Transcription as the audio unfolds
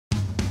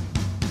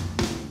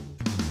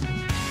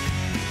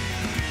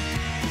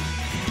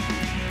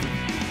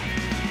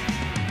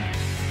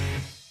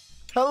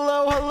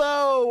Hello,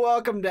 hello.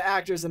 Welcome to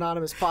Actors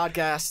Anonymous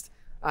Podcast.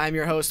 I'm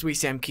your host,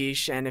 Wissam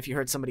Kish, and if you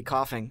heard somebody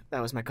coughing,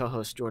 that was my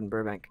co-host, Jordan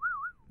Burbank.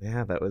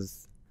 Yeah, that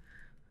was...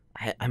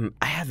 I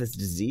have this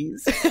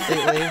disease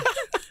lately. I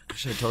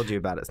should have told you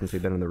about it since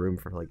we've been in the room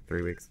for like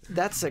 3 weeks.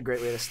 That's a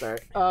great way to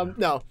start.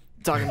 No,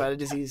 talking about a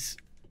disease.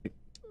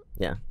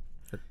 Yeah.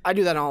 I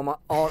do that on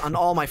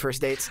all my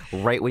first dates.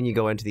 Right when you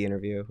go into the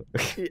interview.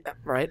 Yeah,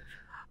 right.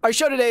 Our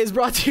show today is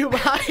brought to you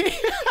by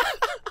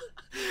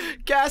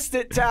Cast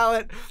It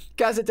Talent.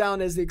 Cast It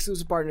Talent is the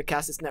exclusive partner of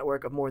Cast It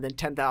network of more than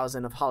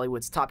 10,000 of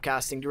Hollywood's top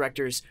casting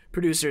directors,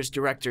 producers,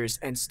 directors,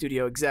 and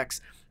studio execs.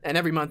 And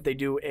every month they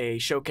do a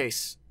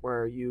showcase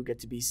where you get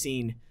to be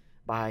seen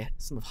by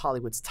some of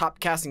Hollywood's top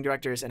casting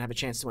directors and have a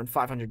chance to win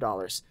 $500.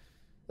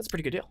 That's a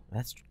pretty good deal.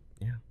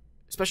 Yeah.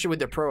 Especially with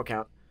their pro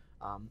account.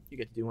 You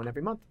get to do one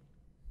every month.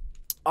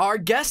 Our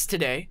guest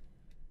today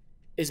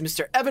is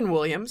Mr. Evan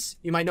Williams.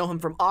 You might know him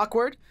from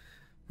Awkward,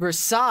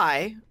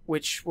 Versailles,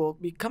 which will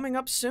be coming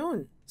up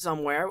soon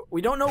somewhere.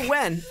 We don't know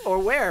when or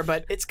where,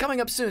 but it's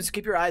coming up soon, so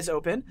keep your eyes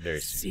open.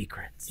 Very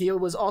secrets. He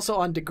was also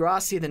on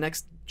Degrassi, The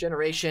Next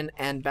Generation,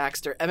 and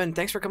Baxter. Evan,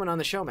 thanks for coming on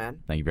the show,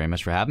 man. Thank you very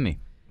much for having me.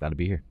 Glad to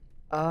be here.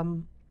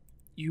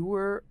 You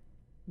were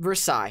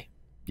Versailles.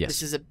 Yes.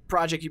 This is a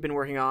project you've been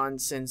working on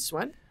since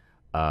when?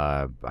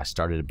 I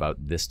started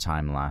about this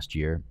time last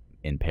year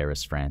in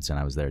Paris, France, and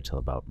I was there till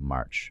about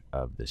March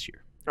of this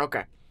year.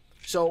 Okay.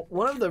 So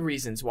one of the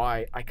reasons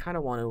why I kind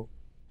of wanted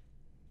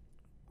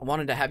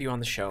to have you on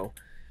the show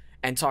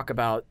and talk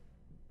about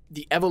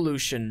the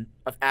evolution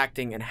of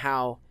acting and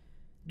how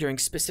during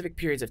specific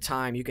periods of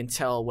time you can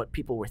tell what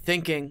people were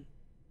thinking,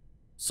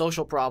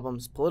 social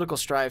problems, political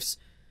strifes,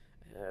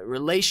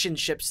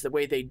 relationships, the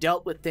way they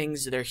dealt with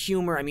things, their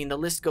humor. I mean, the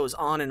list goes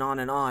on and on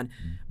and on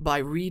by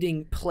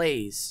reading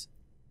plays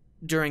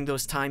during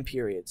those time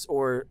periods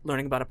or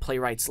learning about a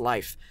playwright's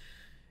life.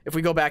 If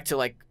we go back to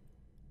like,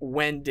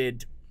 when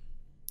did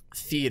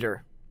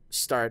theater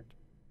start?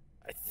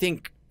 I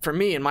think for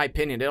me, in my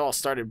opinion, it all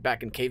started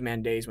back in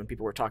caveman days when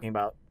people were talking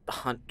about the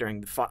hunt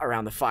during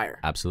around the fire.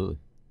 Absolutely.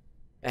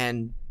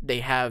 And they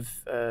have,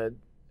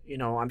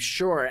 I'm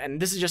sure,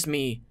 and this is just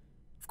me,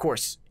 of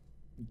course,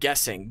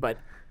 guessing, but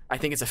I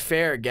think it's a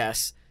fair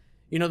guess.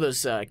 You know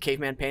those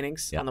caveman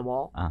paintings on the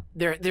wall?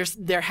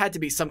 There had to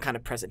be some kind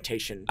of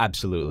presentation.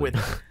 Absolutely.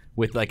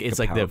 With like, it's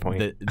like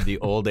the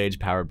old age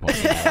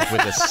PowerPoint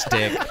with a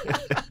stick.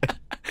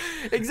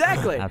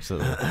 Exactly.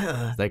 Absolutely.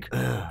 It's like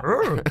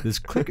this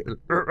click.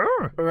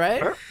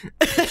 Right?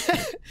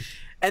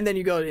 And then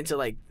you go into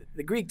like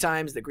the Greek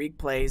times, the Greek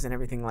plays and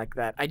everything like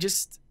that. I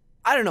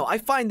don't know. I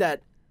find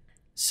that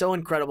so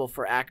incredible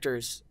for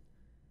actors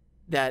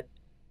that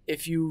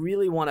if you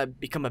really want to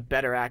become a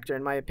better actor,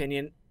 in my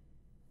opinion,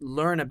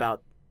 learn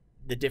about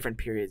the different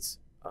periods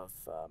of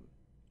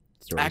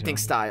acting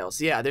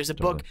styles. Yeah, there's a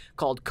book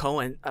called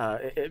Cohen,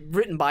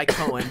 written by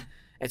Cohen.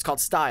 It's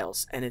called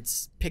Styles, and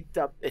it's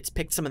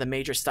picked some of the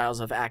major styles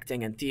of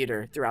acting and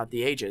theater throughout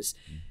the ages.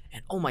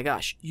 And oh my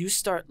gosh, you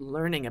start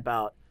learning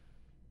about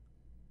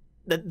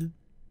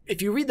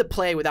if you read the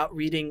play without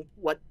reading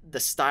what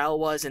the style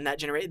was in that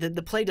generation,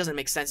 the play doesn't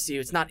make sense to you.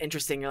 It's not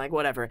interesting. You're like,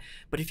 whatever.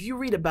 But if you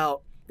read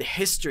about the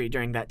history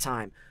during that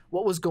time,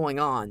 what was going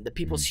on, the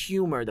people's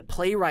humor, the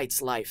playwright's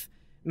life,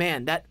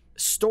 man, that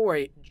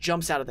story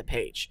jumps out of the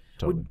page.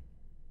 Totally.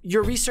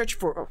 Your research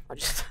for I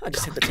just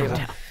hit the table.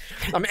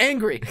 I'm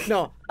angry.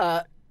 No,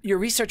 your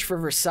research for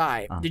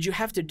Versailles. Did you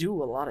have to do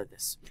a lot of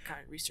this kind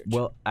of research?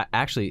 Well,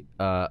 actually,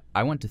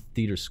 I went to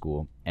theater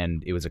school,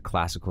 and it was a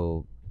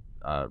classical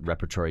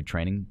repertory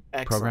training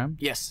program.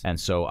 Yes. And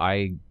so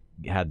I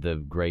had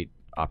the great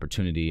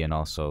opportunity, and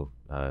also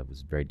it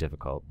was very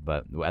difficult,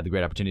 but I had the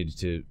great opportunity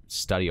to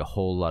study a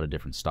whole lot of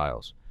different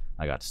styles.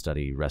 I got to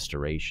study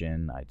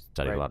restoration. I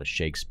studied a lot of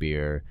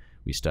Shakespeare.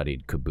 We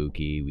studied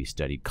kabuki, we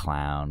studied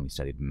clown, we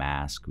studied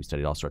mask, we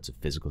studied all sorts of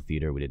physical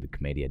theater. We did the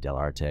commedia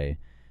dell'arte.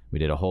 We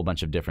did a whole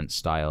bunch of different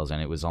styles,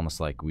 and it was almost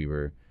like we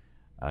were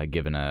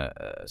given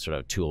a sort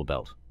of tool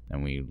belt,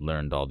 and we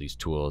learned all these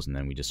tools, and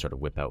then we just sort of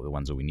whip out the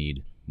ones that we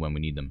need when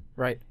we need them.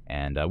 Right.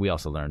 And we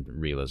also learned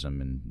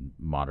realism and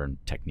modern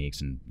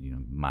techniques, and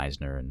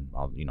Meisner and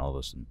all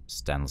those,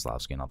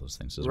 Stanislavski and all those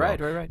things as well.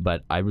 Right.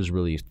 But I was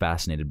really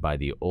fascinated by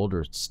the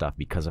older stuff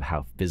because of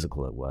how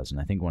physical it was.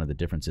 And I think one of the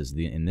differences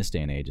in this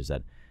day and age is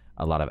that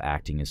a lot of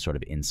acting is sort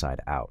of inside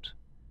out,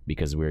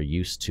 because we're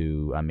used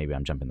to, maybe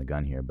I'm jumping the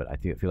gun here, but I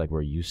feel like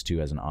we're used to,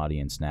 as an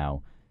audience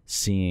now,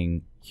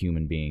 seeing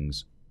human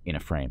beings in a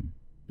frame.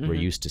 We're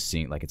used to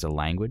seeing, like, it's a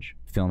language.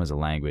 Film is a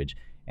language,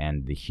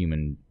 and the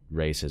human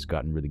race has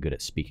gotten really good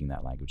at speaking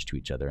that language to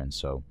each other, and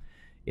so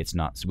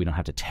we don't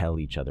have to tell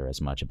each other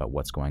as much about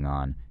what's going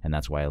on, and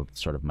that's why a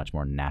sort of much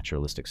more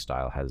naturalistic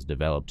style has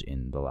developed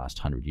in the last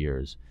 100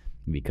 years,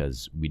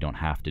 because we don't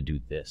have to do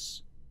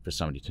this for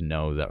somebody to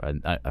know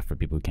that. For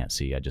people who can't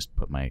see, I just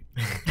put my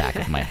back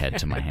of my head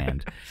to my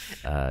hand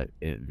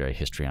in a very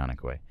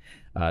histrionic way.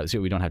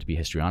 So we don't have to be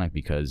histrionic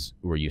because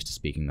we're used to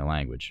speaking the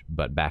language.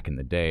 But back in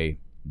the day,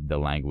 the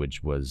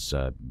language was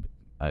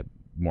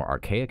more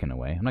archaic in a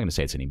way. I'm not going to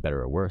say it's any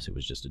better or worse. It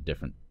was just a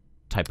different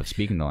type of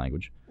speaking the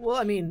language. Well,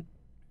 I mean,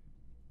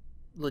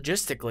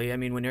 logistically, I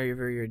mean,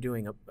 whenever you're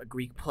doing a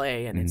Greek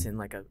play and it's in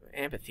like an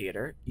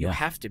amphitheater, you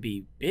have to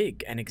be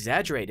big and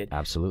exaggerated.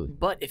 Absolutely.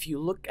 But if you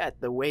look at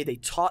the way they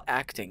taught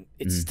acting,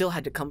 it still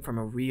had to come from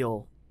a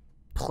real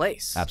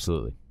place.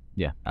 Absolutely.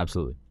 Yeah,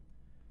 absolutely.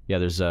 Yeah,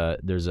 there's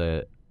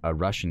a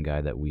Russian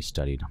guy that we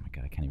studied. Oh my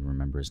God, I can't even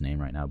remember his name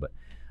right now, but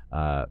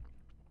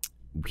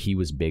he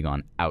was big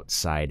on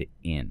outside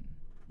in,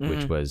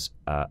 which was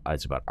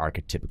it's about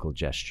archetypical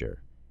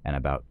gesture and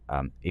about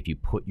if you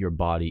put your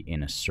body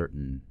in a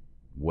certain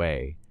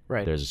way,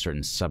 there's a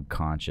certain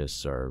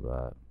subconscious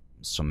or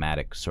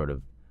somatic sort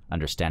of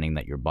understanding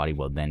that your body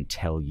will then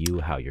tell you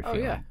how you're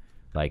feeling.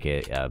 Like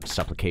a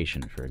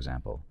supplication, for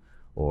example,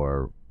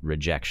 or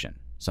rejection,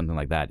 something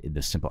like that.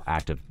 The simple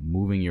act of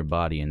moving your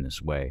body in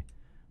this way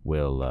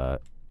will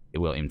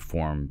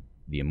inform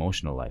the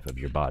emotional life of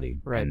your body,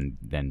 and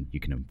then you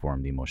can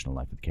inform the emotional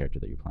life of the character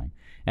that you're playing.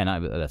 And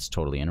that's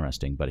totally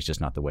interesting, but it's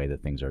just not the way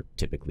that things are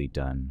typically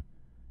done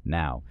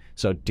now.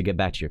 So to get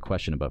back to your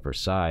question about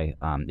Versailles,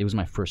 it was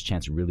my first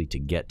chance really to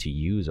get to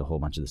use a whole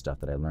bunch of the stuff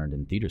that I learned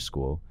in theater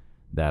school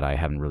that I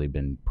haven't really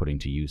been putting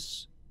to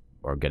use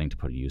or getting to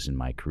put to use in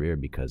my career,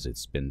 because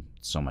it's been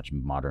so much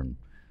modern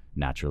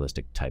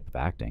naturalistic type of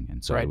acting.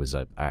 And so I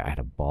had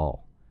a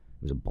ball.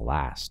 It was a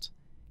blast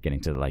getting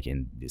to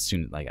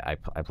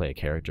I play a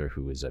character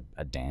who is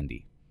a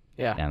dandy,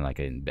 and like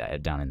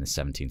down in the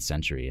 17th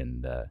century,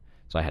 and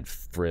so I had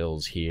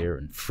frills here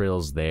and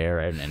frills there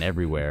and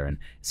everywhere. And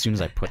as soon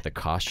as I put the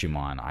costume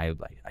on, I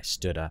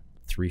stood up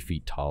 3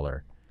 feet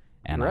taller,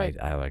 and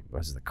I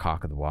was the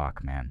cock of the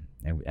walk, man.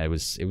 It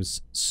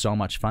was so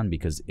much fun,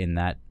 because in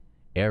that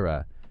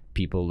era,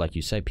 people, like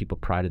you say, people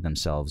prided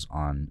themselves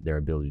on their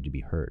ability to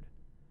be heard,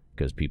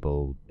 because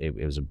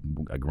it was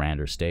a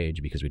grander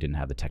stage, because we didn't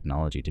have the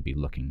technology to be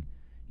looking,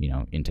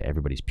 into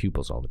everybody's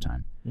pupils all the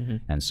time.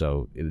 And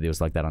so it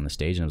was like that on the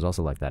stage, and it was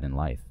also like that in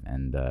life.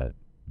 And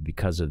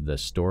because of the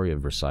story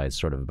of Versailles,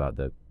 sort of about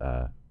the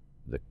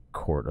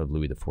court of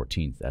Louis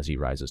XIV as he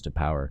rises to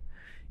power,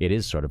 it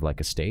is sort of like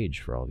a stage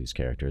for all these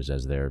characters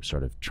as they're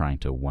sort of trying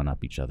to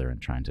one-up each other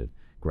and trying to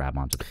grab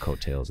onto the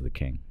coattails of the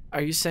king.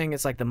 Are you saying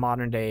it's like the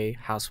modern-day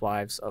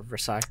Housewives of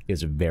Versailles?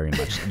 It's very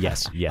much,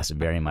 yes,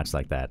 very much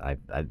like that.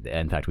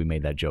 In fact, we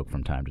made that joke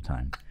from time to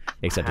time,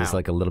 except it's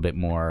like a little bit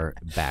more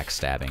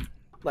backstabbing.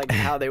 Like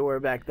how they were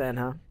back then,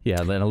 huh?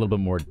 Yeah, then a little bit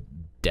more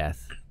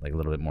death, like a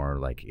little bit more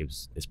like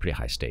it's pretty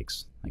high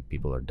stakes. Like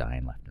people are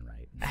dying left and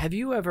right. Have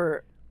you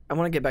ever? I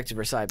want to get back to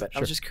Versailles, but I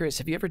was just curious.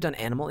 Have you ever done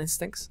Animal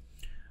Instincts?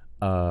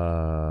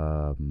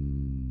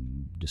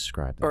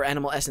 Describe that. Or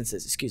Animal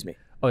Essences, excuse me.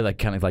 Oh, like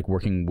kind of like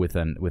working with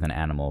an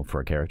animal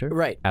for a character?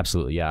 Right.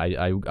 Absolutely. Yeah,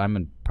 I'm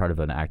a part of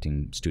an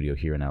acting studio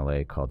here in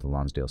LA called the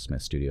Lonsdale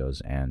Smith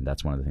Studios, and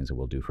that's one of the things that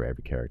we'll do for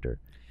every character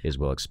is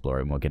we'll explore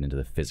and we'll get into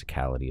the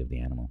physicality of the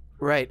animal.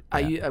 Right.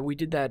 Yeah. We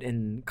did that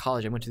in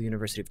college. I went to the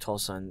University of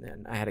Tulsa,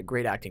 and I had a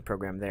great acting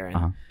program there,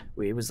 and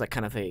it was like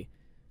kind of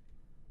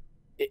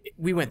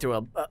we went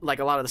through like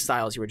a lot of the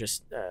styles you were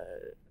just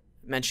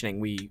mentioning.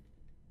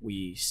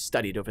 We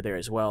studied over there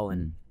as well,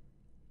 and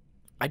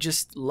I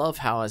just love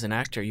how as an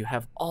actor you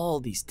have all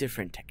these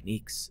different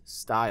techniques,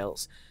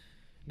 styles,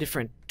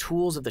 different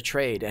tools of the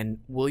trade. And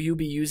will you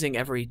be using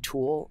every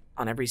tool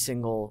on every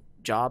single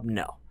job?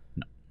 No.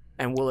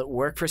 And will it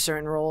work for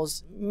certain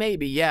roles?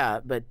 Maybe, yeah.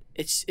 But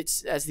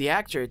it's as the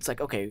actor, it's like,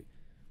 okay,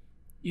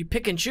 you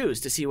pick and choose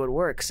to see what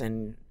works.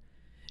 And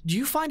do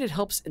you find it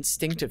helps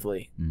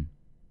instinctively,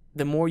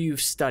 the more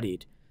you've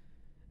studied,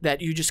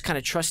 that you just kind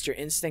of trust your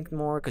instinct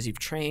more because you've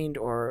trained?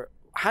 Or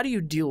how do you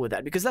deal with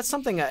that? Because that's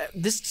something,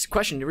 this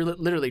question really,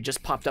 literally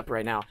just popped up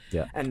right now.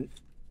 Yeah. And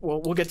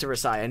we'll get to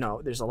Versailles. I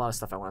know there's a lot of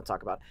stuff I want to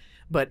talk about.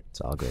 But it's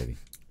all gravy.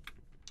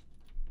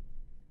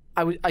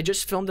 I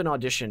just filmed an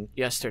audition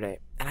yesterday,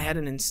 and I had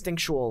an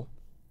instinctual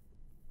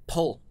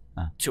pull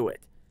to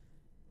it.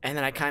 And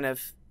then I kind of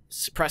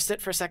suppressed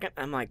it for a second.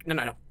 I'm like,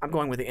 no, I'm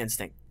going with the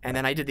instinct. And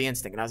then I did the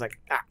instinct, and I was like,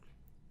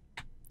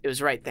 it was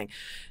the right thing.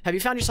 Have you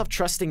found yourself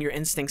trusting your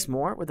instincts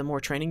more with the more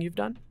training you've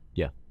done?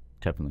 Yeah,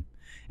 definitely.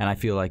 And I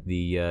feel like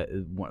the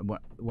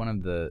one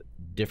of the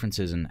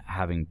differences in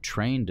having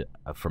trained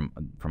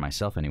for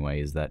myself anyway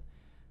is that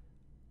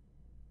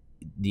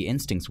the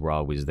instincts were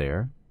always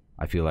there.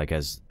 I feel like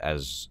as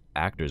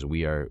actors,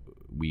 we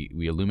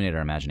illuminate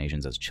our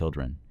imaginations as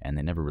children, and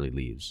it never really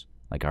leaves.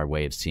 Like our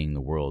way of seeing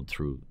the world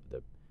through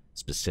the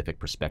specific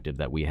perspective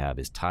that we have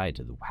is tied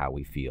to how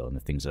we feel and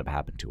the things that have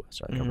happened to us.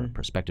 Right? Our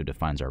perspective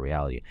defines our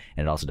reality,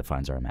 and it also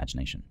defines our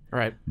imagination.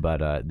 Right.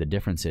 But the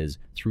difference is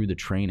through the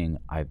training,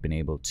 I've been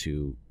able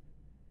to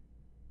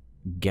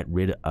get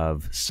rid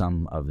of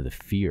some of the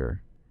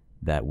fear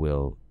that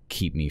will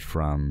keep me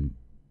from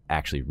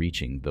actually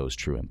reaching those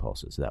true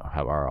impulses that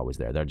are always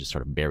there. They're just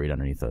sort of buried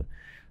underneath a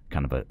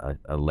kind of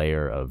a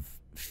layer of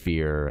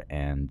fear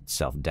and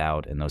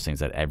self-doubt and those things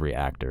that every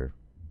actor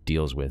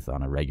deals with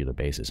on a regular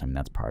basis. I mean,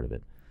 that's part of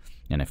it.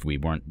 And if we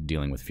weren't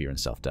dealing with fear and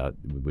self-doubt,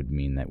 it would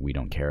mean that we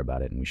don't care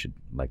about it and we should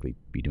likely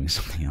be doing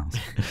something else.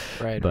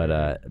 Right.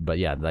 But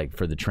yeah, like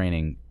for the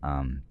training,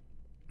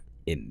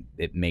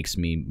 it makes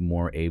me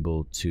more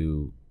able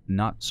to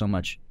not so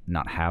much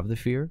not have the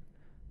fear,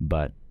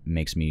 but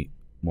makes me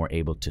more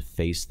able to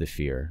face the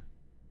fear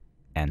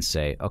and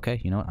say, okay,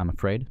 you know what, I'm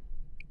afraid.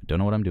 I don't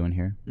know what I'm doing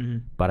here,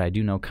 but I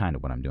do know kind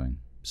of what I'm doing.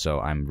 So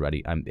I'm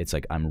ready. It's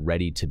like I'm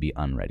ready to be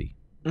unready,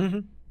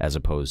 as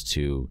opposed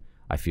to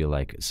I feel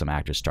like some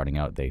actors starting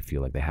out, they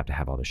feel like they have to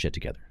have all their shit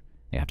together.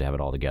 They have to have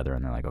it all together,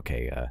 and they're like,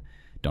 okay,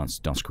 don't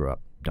screw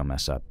up, don't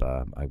mess up.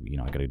 I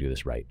got to do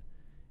this right.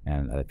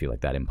 And I feel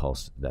like that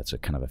impulse, that's a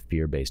kind of a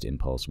fear-based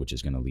impulse, which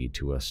is going to lead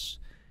to us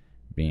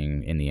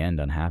being, in the end,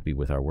 unhappy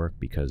with our work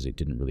because it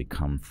didn't really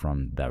come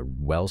from the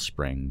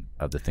wellspring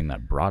of the thing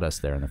that brought us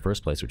there in the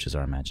first place, which is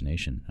our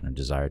imagination and a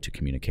desire to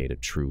communicate a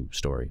true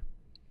story.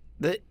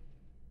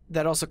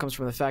 That also comes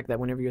from the fact that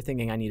whenever you're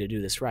thinking, I need to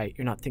do this right,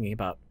 you're not thinking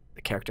about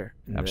the character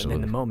in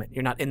the moment.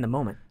 You're not in the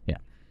moment. Yeah.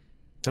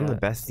 Some of the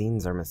best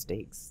scenes are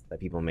mistakes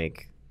that people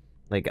make.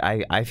 Like,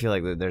 I feel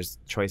like there's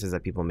choices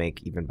that people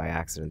make even by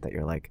accident that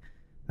you're like,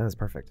 that was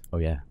perfect. Oh,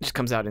 yeah. It just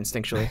comes out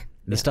instinctually.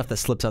 The stuff that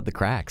slips out the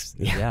cracks.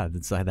 Yeah,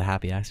 it's like the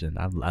happy accident.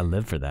 I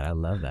live for that. I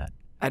love that.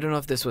 I don't know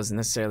if this was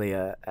necessarily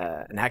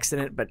an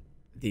accident, but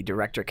the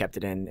director kept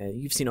it in.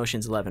 You've seen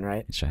Ocean's 11,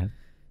 right? Yes, I have.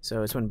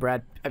 So it's when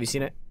Brad... Have you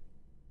seen it?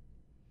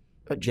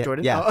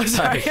 Jordan? Yeah. Oh,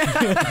 sorry.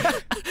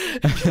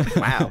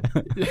 Wow.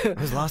 I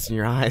was lost in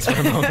your eyes for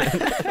a moment.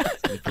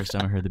 The first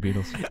time I heard the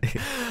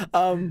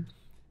Beatles.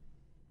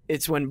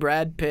 It's when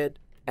Brad Pitt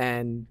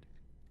and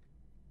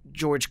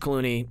George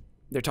Clooney,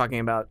 they're talking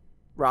about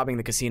robbing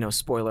the casino,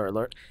 spoiler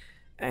alert,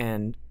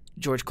 and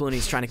George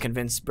Clooney's trying to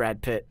convince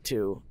Brad Pitt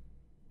to,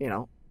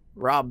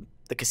 rob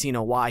the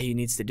casino, why he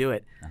needs to do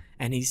it. Yeah.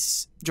 And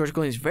George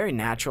Clooney's very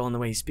natural in the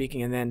way he's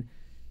speaking, and then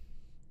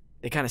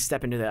they kind of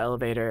step into the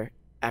elevator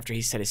after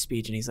he said his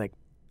speech, and he's like,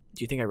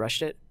 do you think I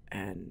rushed it?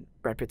 And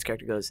Brad Pitt's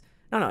character goes,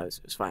 no, it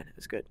was fine. It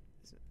was good.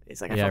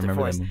 It's like, I felt it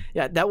forced.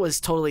 Yeah, that was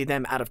totally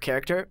them out of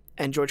character.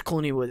 And George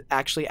Clooney was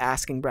actually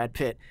asking Brad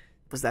Pitt,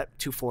 was that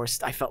too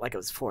forced? I felt like it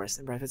was forced.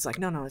 And Brad Pitt's like,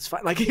 no, it's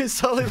fine. Like, he was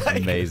totally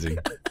like... Amazing.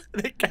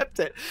 They kept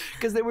it.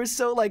 Because they were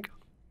so, like,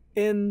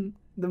 in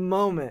the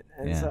moment.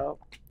 And so...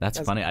 That's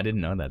funny. I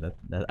didn't know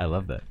that. I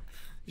love that.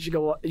 You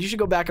should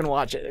go back and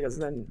watch it. Because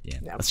then... Yeah.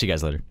 I'll see you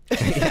guys later.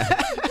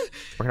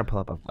 We're going to pull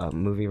up a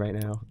movie right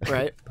now.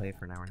 Right. Play it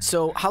for an hour and a half.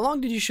 So how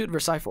long did you shoot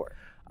Versailles for?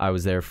 I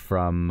was there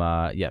from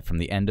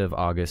the end of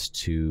August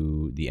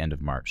to the end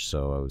of March,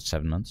 so it was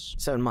 7 months.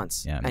 7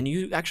 months. Yeah. And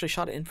you actually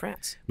shot it in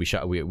France.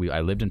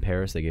 I lived in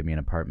Paris. They gave me an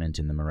apartment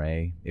in the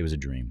Marais. It was a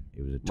dream.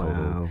 It was a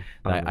total.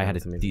 Wow. I had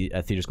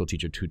a theater school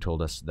teacher who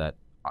told us that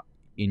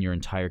in your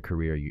entire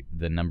career,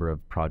 the number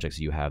of projects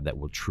you have that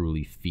will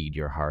truly feed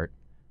your heart,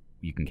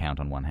 you can count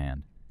on one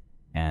hand.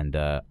 And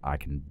I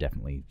can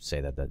definitely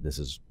say that this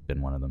has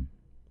been one of them.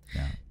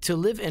 Yeah. To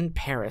live in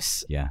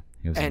Paris. Yeah.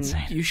 It was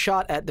insane. And you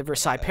shot at the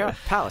Versailles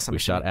Palace. We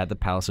shot at the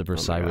Palace of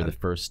Versailles. We're the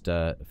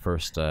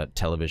first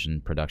television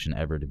production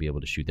ever to be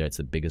able to shoot there. It's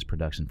the biggest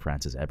production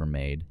France has ever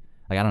made.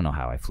 Like, I don't know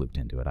how I fluked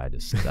into it. I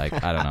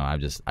don't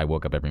know. I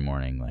woke up every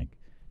morning like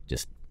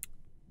just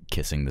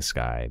kissing the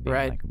sky, being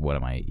like, what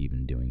am I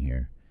even doing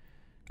here?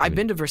 I've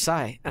been to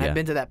Versailles and I've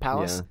been to that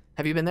palace. Yeah.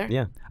 Have you been there?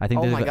 Yeah. I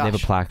think they have a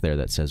plaque there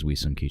that says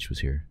Wissam Keach was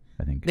here.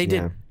 I think they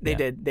did. They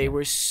did. They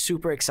were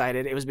super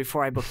excited. It was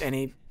before I booked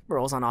any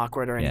roles on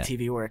Awkward or any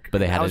TV work. But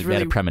they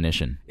had a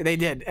premonition. They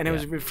did, and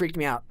it freaked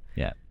me out.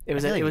 Yeah. There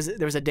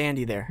was a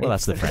dandy there. Well,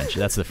 that's the French.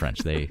 That's the French.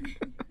 They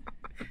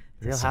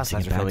Real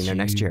Housewives are filming there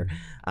next year.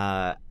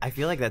 I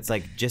feel like that's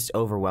like just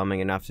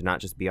overwhelming enough to not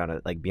just be on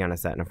a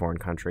set in a foreign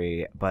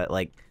country, but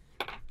like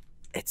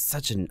it's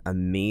such an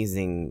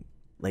amazing,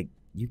 like,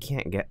 you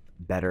can't get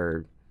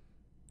better,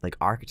 like,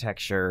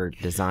 architecture,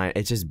 design.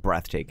 It's just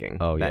breathtaking.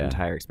 Oh yeah, that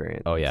entire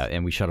experience. Oh yeah,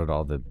 and we shut out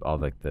all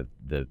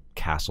the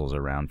castles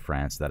around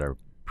France that are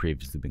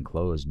previously been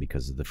closed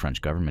because the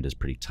French government is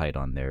pretty tight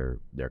on their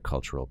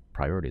cultural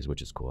priorities,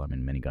 which is cool. I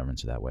mean, many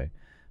governments are that way,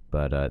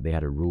 but they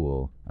had a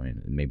rule. I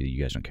mean, maybe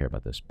you guys don't care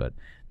about this, but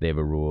they have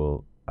a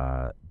rule,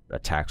 a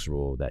tax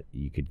rule that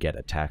you could get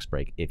a tax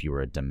break if you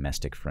were a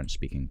domestic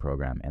French-speaking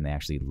program, and they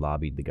actually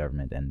lobbied the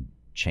government and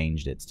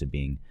changed it to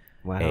being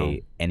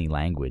any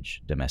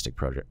language domestic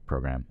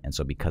program. And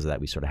so because of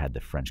that, we sort of had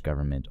the French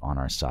government on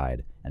our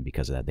side, and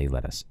because of that, they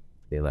let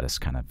us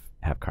kind of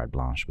have carte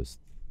blanche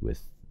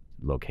with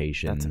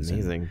locations. That's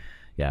amazing.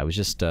 Yeah, it was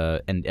just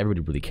and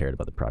everybody really cared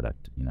about the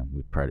product. You know,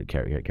 we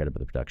cared about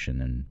the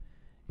production, and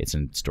it's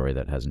a story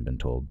that hasn't been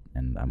told,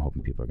 and I'm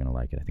hoping people are going to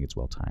like it. I think it's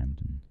well timed,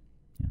 and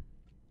yeah.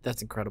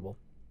 That's incredible.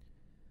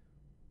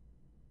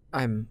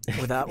 I'm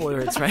without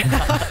words right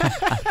now.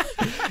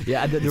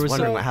 Yeah, there was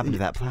wondering what happened to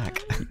that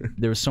plaque.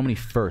 There was so many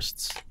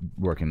firsts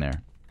working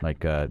there,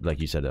 like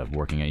you said,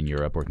 working in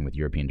Europe, working with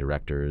European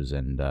directors,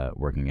 and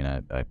working in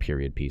a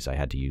period piece. I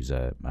had to use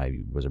had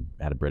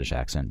a British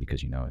accent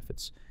because, you know, if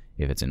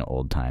it's in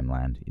old time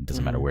land, it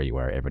doesn't matter where you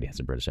are, everybody has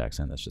a British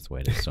accent. That's just the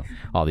way it is. So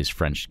all these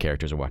French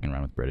characters are walking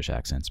around with British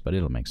accents, but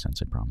it'll make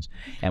sense, I promise.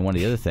 And one of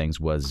the other things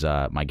was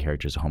my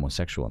character is a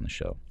homosexual on the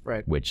show,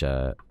 right? Which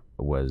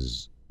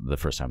was the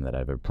first time that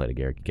I ever played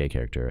a gay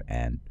character,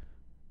 and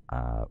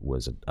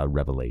was a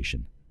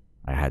revelation.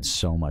 I had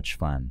so much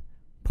fun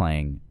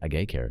playing a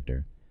gay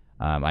character.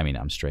 I mean,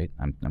 I'm straight.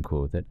 I'm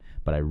cool with it.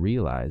 But I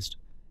realized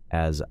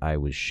as I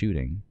was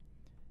shooting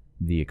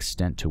the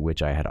extent to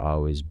which I had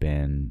always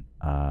been,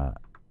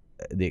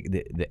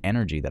 the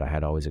energy that I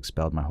had always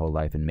expelled my whole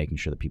life in making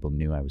sure that people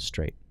knew I was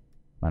straight.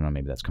 I don't know,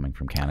 maybe that's coming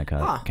from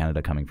Canada,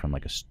 Canada coming from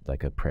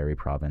like a prairie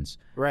province,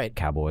 right?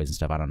 Cowboys and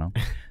stuff. I don't know,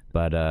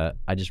 but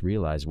I just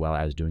realized while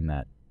I was doing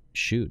that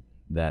shoot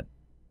that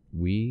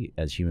we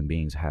as human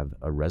beings have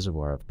a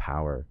reservoir of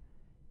power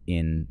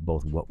in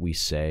both what we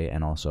say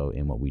and also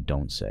in what we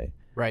don't say.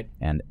 Right.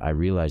 And I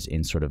realized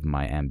in sort of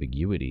my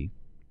ambiguity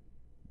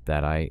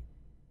that I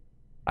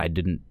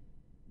didn't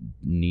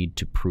need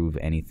to prove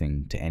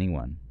anything to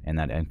anyone, and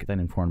that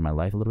informed my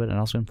life a little bit, and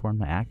also informed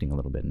my acting a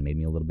little bit, and made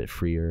me a little bit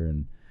freer.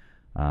 And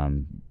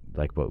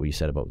like what we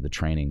said about the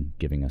training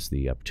giving us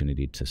the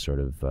opportunity to sort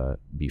of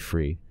be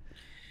free.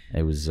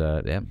 It was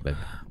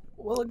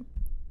well,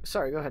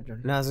 sorry, go ahead,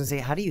 Jordan. No, I was gonna say,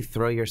 how do you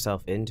throw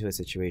yourself into a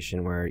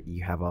situation where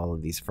you have all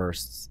of these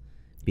firsts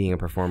being a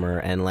performer,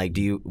 and like,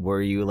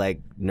 were you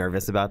like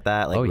nervous about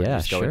that? Like, oh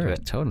yeah, sure,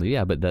 totally,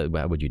 yeah. But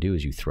what you do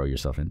is you throw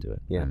yourself into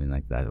it. Yeah, I mean,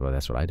 like that. Well,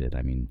 that's what I did.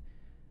 I mean,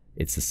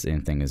 it's the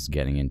same thing as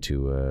getting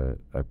into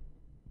a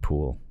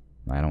pool.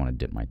 I don't want to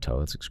dip my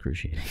toe. It's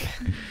excruciating.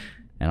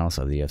 And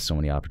also, you have so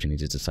many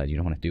opportunities to decide you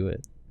don't want to do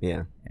it.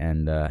 Yeah.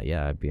 And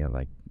yeah, I'd be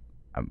like,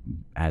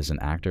 as an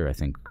actor, I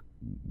think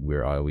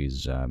we're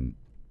always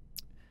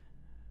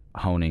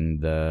honing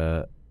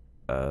the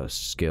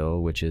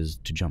skill, which is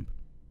to jump.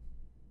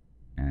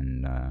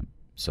 And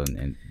so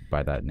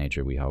by that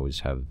nature, we always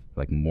have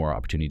like more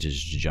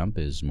opportunities to jump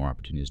is more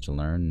opportunities to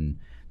learn. And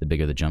the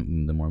bigger the jump,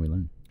 the more we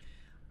learn.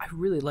 I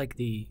really like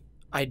the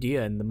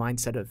idea and the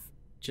mindset of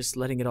just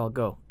letting it all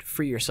go, to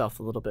free yourself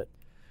a little bit.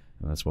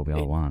 Well, that's what we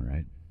all want,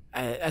 right?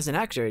 As an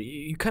actor,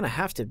 you kind of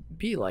have to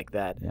be like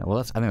that. Yeah, well,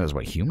 I think that's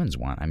what humans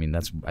want. I mean,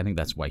 I think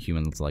that's why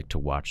humans like to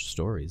watch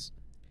stories,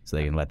 so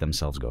they can let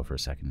themselves go for a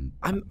second.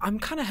 I'm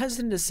kind of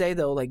hesitant to say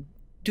though, like,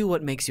 do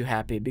what makes you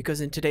happy,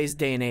 because in today's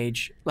day and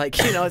age, like,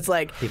 you know, it's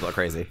like people are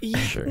crazy.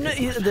 Sure.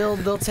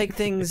 They'll take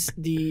things,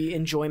 the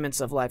enjoyments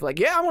of life, like,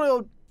 yeah, I want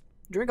to go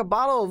drink a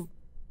bottle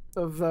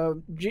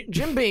of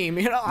Jim Beam.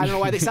 You know, I don't know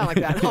why they sound like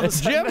that. All of a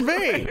sudden.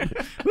 Jim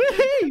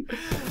Beam.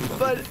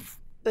 But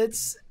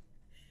it's.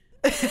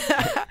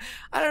 I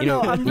don't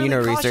know. I'm really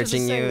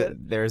researching you.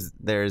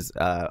 There's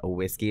a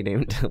whiskey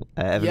named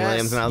Evan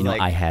Williams, and I was like,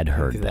 I had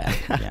heard that.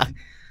 Yeah.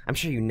 I'm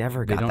sure you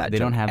never got that. They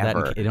don't have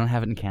ever. that. They don't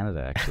have it in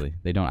Canada, actually.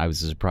 They don't. I was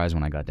surprised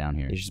when I got down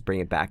here. You should just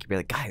bring it back. You'd be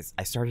like, guys,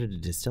 I started a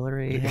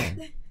distillery.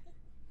 Yeah.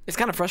 It's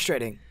kind of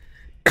frustrating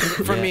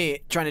for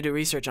me trying to do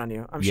research on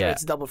you. I'm sure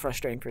it's double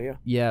frustrating for you.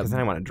 Yeah, because then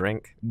I want to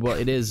drink. Well,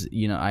 it is.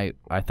 You know,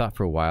 I thought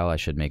for a while I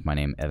should make my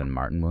name Evan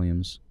Martin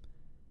Williams.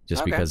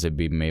 Just because it'd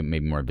be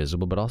maybe more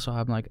visible, but also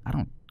I'm like, I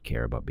don't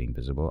care about being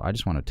visible. I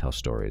just want to tell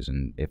stories,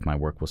 and if my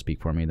work will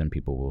speak for me, then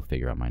people will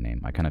figure out my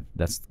name.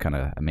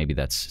 Maybe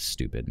that's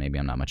stupid. Maybe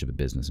I'm not much of a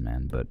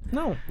businessman, but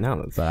no.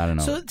 But I don't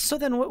know. So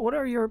then, what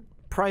are your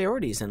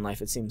priorities in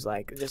life? It seems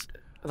like just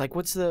like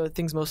what's the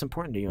things most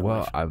important to you in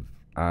life?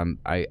 Well,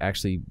 I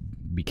actually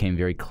became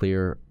very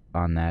clear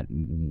on that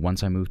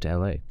once I moved to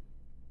LA,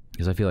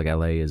 because I feel like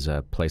LA is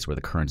a place where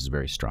the current is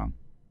very strong.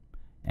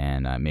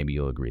 And maybe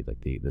you'll agree, like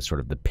the sort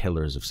of the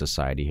pillars of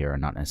society here are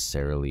not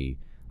necessarily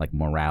like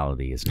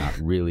morality is not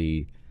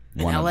really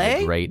one of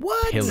the great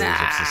pillars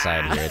of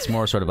society here. It's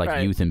more sort of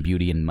like youth and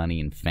beauty and money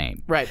and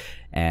fame. Right.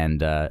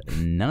 And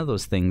none of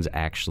those things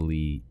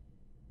actually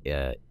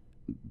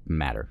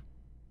matter,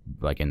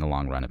 like in the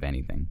long run of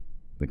anything.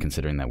 But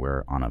considering that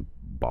we're on a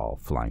ball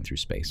flying through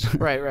space.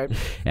 Right.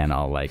 And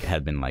all like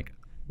had been like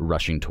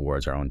rushing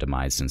towards our own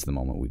demise since the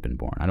moment we've been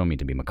born. I don't mean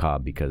to be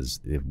macabre, because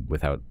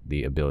without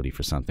the ability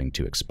for something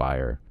to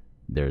expire,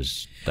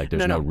 there's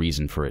no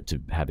reason for it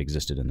to have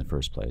existed in the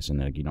first place, and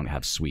like, you don't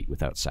have sweet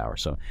without sour.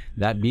 So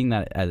that being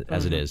that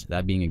as it is,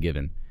 that being a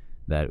given,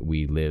 that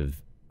we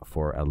live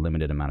for a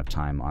limited amount of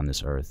time on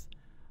this earth,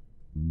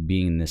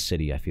 being in this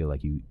city, I feel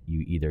like you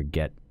either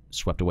get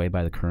swept away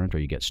by the current or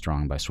you get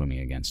strong by swimming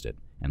against it.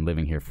 And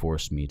living here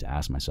forced me to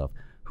ask myself,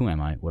 who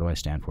am I? What do I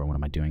stand for? What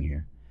am I doing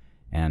here?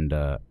 And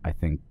I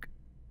think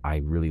I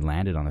really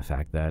landed on the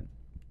fact that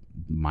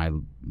my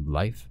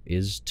life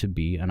is to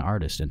be an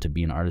artist, and to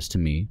be an artist to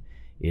me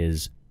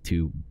is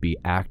to be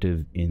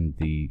active in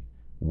the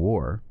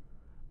war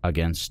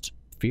against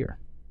fear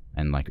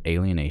and like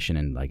alienation,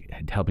 and like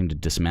helping to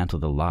dismantle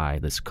the lie,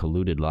 this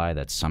colluded lie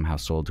that's somehow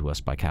sold to us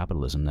by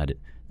capitalism,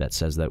 that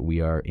says that we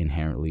are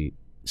inherently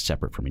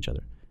separate from each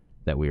other,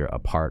 that we are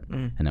apart,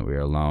 and that we are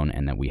alone,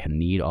 and that we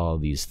need all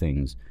of these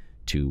things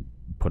to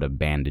put a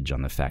bandage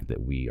on the fact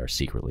that we are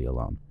secretly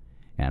alone.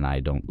 And I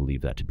don't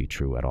believe that to be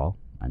true at all.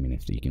 I mean,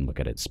 if you can look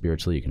at it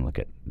spiritually, you can look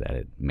at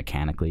it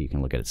mechanically, you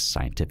can look at it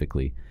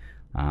scientifically.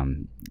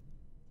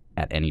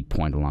 At any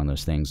point along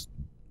those things,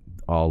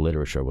 all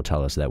literature will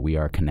tell us that we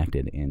are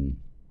connected in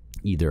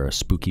either a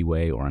spooky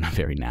way or in a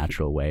very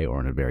natural way or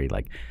in a very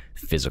like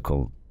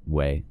physical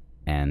way.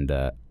 And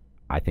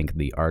I think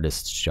the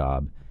artist's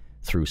job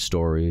through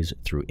stories,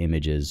 through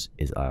images,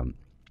 is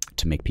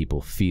to make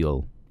people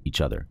feel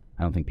each other.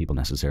 I don't think people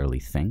necessarily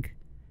think.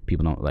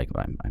 People don't like.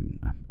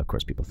 Of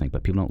course, people think,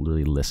 but people don't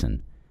really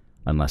listen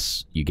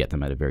unless you get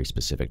them at a very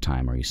specific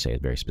time or you say a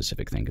very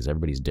specific thing. Because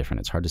everybody's different.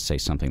 It's hard to say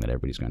something that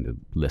everybody's going to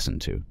listen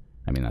to.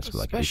 I mean, that's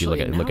Especially like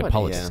if you look at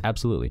politics,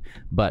 absolutely.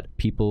 But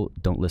people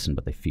don't listen,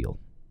 but they feel.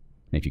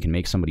 And if you can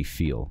make somebody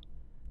feel,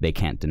 they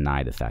can't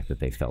deny the fact that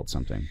they felt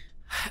something.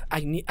 I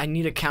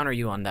need to counter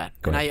you on that,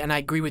 and I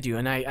agree with you,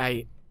 and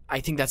I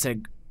think that's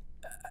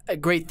a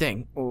great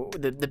thing.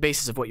 The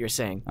basis of what you're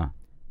saying.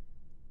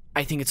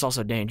 I think it's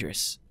also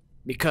dangerous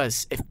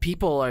because if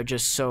people are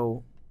just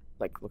so,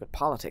 like, look at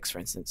politics, for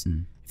instance.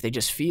 If they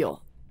just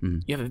feel,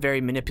 you have a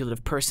very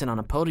manipulative person on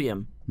a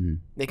podium,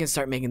 they can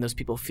start making those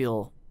people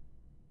feel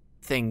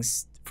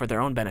things for their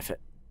own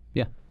benefit.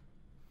 Yeah.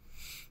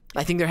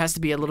 I think there has to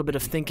be a little bit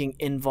of thinking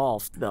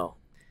involved, though.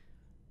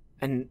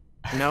 And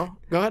no,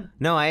 go ahead.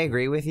 No, I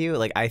agree with you.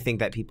 Like, I think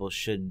that people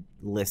should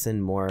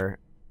listen more,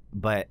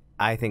 but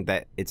I think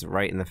that it's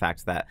right in the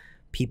fact that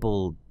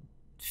people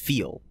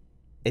feel.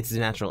 It's a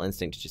natural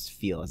instinct to just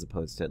feel, as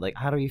opposed to, like,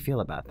 how do you feel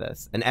about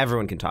this? And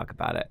everyone can talk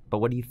about it, but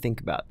what do you think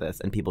about this?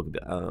 And people could be,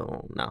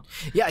 oh, no.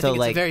 Yeah, I think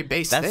it's a very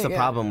basic that's thing. The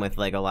problem with,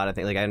 like, a lot of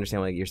things. Like, I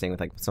understand what you're saying with,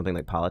 like, something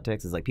like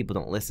politics is, like, people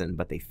don't listen,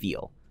 but they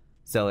feel.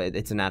 So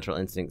it's a natural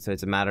instinct. So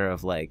it's a matter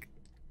of, like,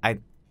 I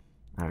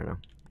don't know.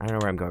 I don't know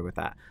where I'm going with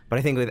that. But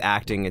I think with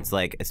acting, it's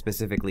like,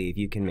 specifically, if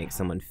you can make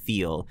someone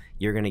feel,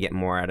 you're going to get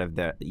more out of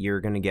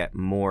you're going to get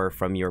more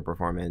from your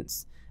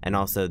performance. And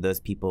also, those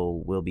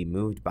people will be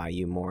moved by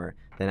you more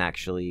than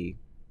actually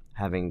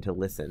having to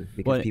listen,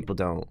 because people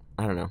don't.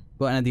 I don't know.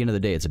 Well, and at the end of the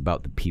day, it's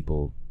about the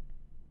people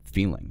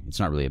feeling. It's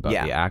not really about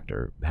the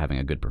actor having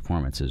a good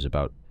performance. It's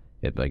about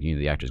it, like,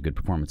 the actor's good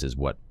performance is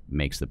what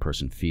makes the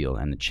person feel,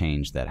 and the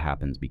change that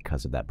happens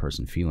because of that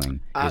person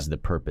feeling is the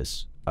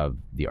purpose of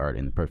the art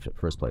in the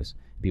first place.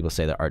 People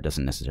say that art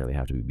doesn't necessarily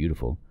have to be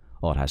beautiful.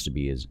 All it has to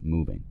be is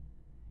moving.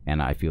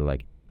 And I feel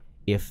like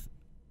if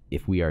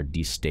we are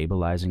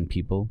destabilizing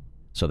people,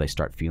 so they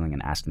start feeling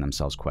and asking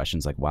themselves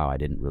questions like, wow, I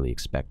didn't really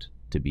expect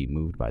to be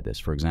moved by this.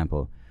 For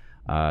example,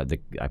 I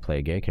play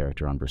a gay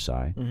character on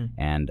Versailles,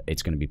 and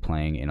it's going to be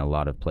playing in a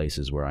lot of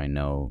places where I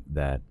know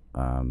that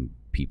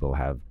people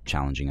have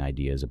challenging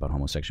ideas about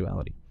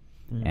homosexuality.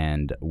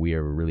 And we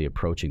are really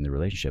approaching the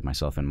relationship,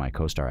 myself and my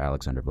co-star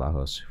Alexander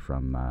Vlahos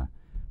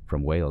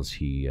from Wales,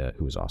 who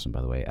was awesome,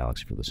 by the way.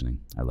 Alex, if you're listening,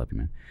 I love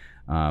you,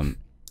 man.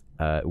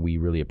 We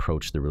really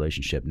approached the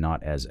relationship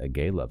not as a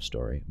gay love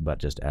story, but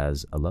just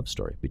as a love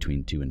story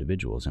between two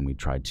individuals, and we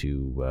tried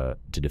to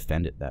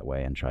defend it that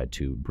way and tried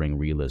to bring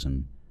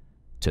realism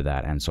to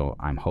that. And so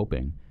I'm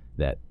hoping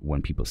that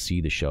when people see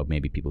the show,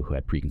 maybe people who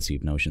had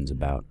preconceived notions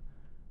about,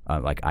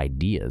 like,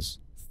 ideas,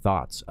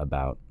 thoughts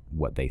about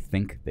what they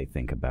think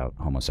about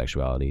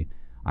homosexuality,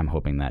 I'm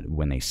hoping that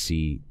when they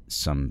see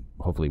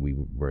hopefully we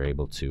were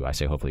able to, I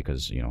say hopefully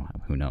because,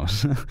 who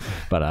knows,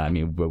 but I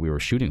mean, what we were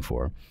shooting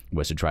for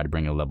was to try to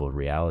bring a level of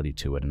reality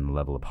to it and a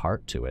level of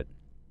heart to it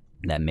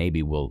that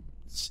maybe will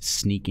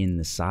sneak in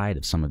the side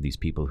of some of these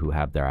people who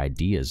have their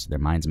ideas, their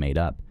minds made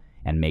up,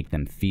 and make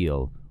them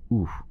feel,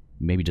 ooh,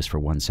 maybe just for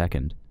 1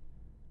 second,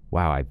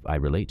 wow, I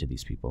relate to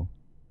these people.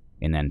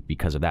 And then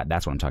because of that,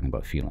 that's what I'm talking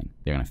about, feeling.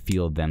 They're going to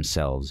feel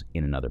themselves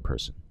in another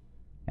person.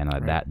 And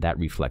that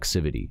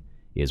reflexivity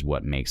is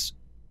what makes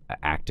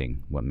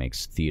acting, what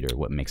makes theater,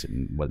 what makes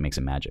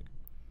it magic.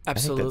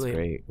 Absolutely. I think that's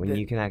great. When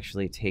you can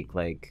actually take,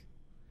 like,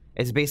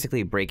 it's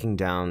basically breaking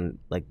down,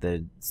 like,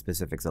 the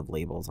specifics of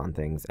labels on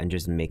things and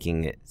just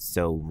making it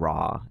so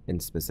raw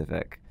and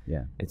specific.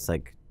 Yeah. It's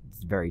like,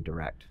 it's very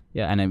direct.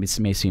 Yeah, and it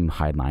may seem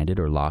high-minded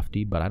or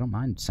lofty, but I don't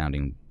mind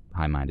sounding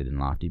high-minded and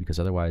lofty, because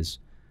otherwise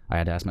I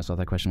had to ask myself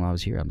that question while I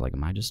was here. I'm like,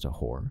 am I just a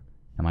whore?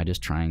 Am I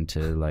just trying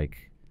to, like,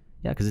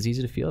 yeah, because it's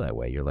easy to feel that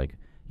way. You're like,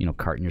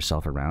 carting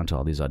yourself around to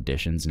all these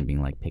auditions and being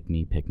like, pick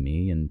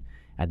me. And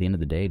at the end of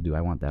the day, do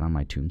I want that on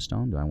my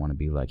tombstone? Do I want to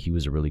be like, he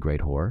was a really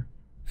great whore?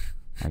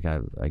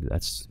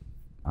 That's,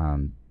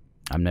 I'm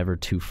never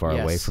too far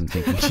away from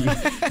thinking.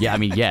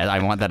 I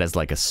want that as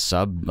like a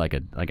sub, like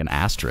an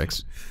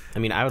asterisk. I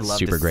mean, I would love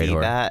to see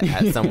that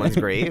at someone's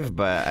grave,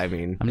 but I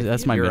mean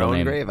that's my middle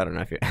name. Grave. I don't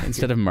know if you're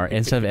instead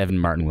of Evan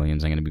Martin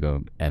Williams, I'm going to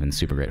go Evan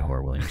Super Great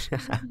Whore Williams.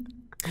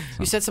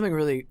 You said something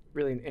really,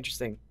 really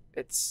interesting.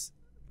 It's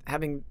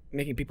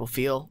making people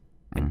feel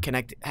and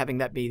connect, having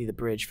that be the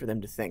bridge for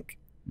them to think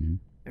and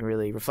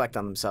really reflect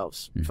on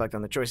themselves, reflect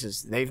on the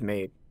choices they've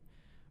made,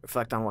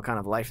 reflect on what kind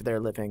of life they're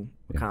living,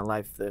 what kind of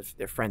life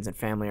their friends and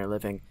family are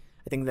living.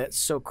 I think that's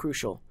so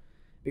crucial,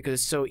 because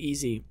it's so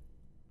easy,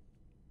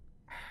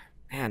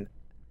 man,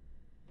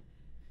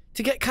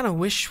 to get kind of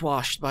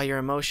wish-washed by your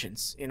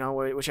emotions,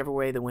 whichever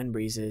way the wind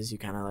breezes. You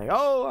kind of like,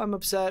 oh, I'm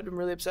upset, I'm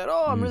really upset,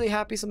 oh, I'm really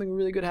happy, something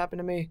really good happened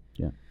to me.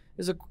 Yeah.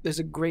 There's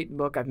a great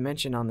book I've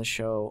mentioned on the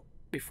show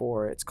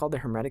before. It's called The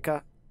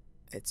Hermetica.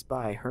 It's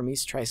by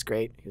Hermes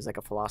Trisgrate. He was like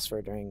a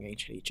philosopher during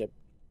ancient Egypt.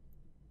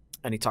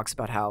 And he talks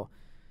about how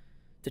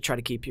to try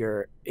to keep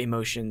your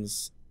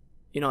emotions,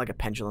 like a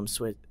pendulum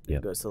switch.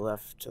 It goes to the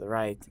left, to the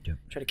right. Yep.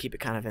 Try to keep it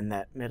kind of in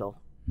that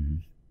middle,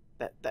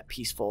 that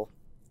peaceful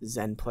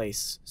Zen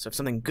place. So if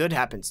something good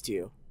happens to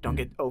you, Don't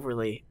get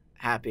overly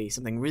happy.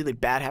 Something really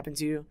bad happened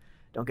to you,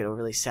 don't get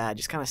overly sad.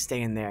 Just kind of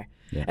stay in there.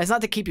 Yeah. And it's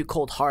not to keep you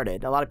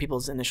cold-hearted. A lot of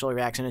people's initial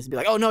reaction is to be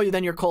like, oh, no,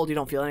 then you're cold. You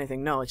don't feel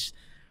anything. No, it's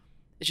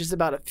just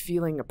about it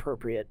feeling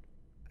appropriate.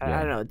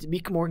 I don't know, to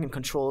be more in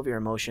control of your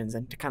emotions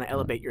and to kind of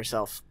elevate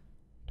yourself.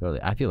 Totally.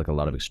 I feel like a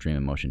lot of extreme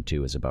emotion,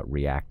 too, is about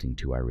reacting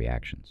to our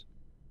reactions.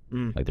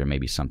 Like there may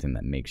be something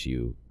that makes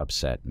you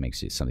upset,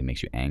 something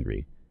makes you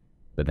angry,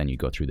 but then you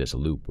go through this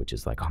loop, which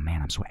is like, oh,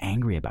 man, I'm so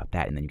angry about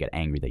that. And then you get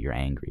angry that you're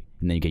angry.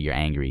 And then you get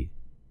angry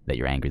that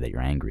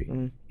you're angry.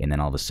 And then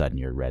all of a sudden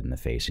you're red in the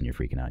face and you're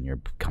freaking out and you're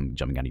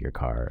jumping out of your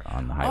car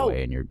on the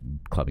highway and you're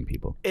clubbing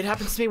people. It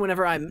happens to me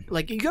whenever I'm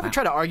like, you ever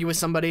try to argue with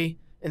somebody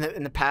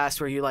in the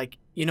past where you like,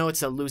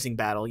 it's a losing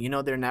battle.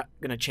 They're not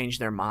going to change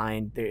their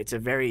mind. It's a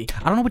very...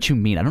 I don't know what you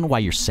mean. I don't know why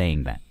you're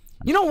saying that.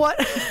 You know what?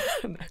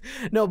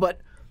 No, but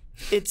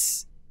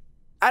it's...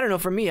 I don't know.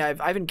 For me,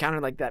 I've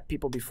encountered like that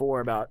people before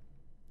about,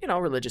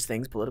 religious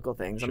things, political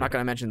things. Sure. I'm not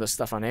going to mention this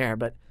stuff on air,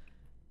 but...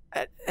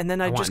 And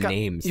then I just got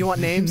names. You want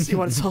names? You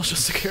want social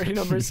security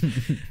numbers?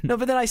 No,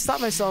 but then I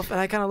stop myself and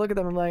I kind of look at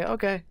them and I'm like,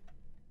 okay.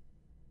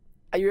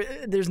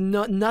 There's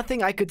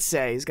nothing I could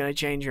say is going to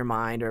change your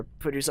mind or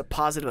produce a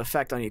positive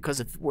effect on you because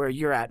of where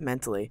you're at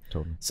mentally.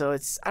 Totally. So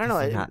it's, I don't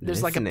know,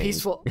 there's like a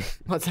peaceful...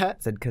 What's that?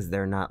 I said because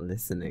they're not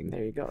listening.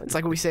 There you go. It's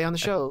like what we say on the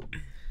show.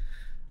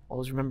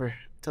 Always remember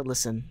to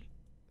listen,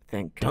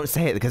 think. Don't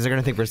say it because they're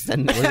going to think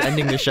we're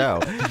ending the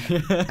show.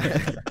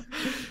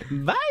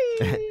 Bye.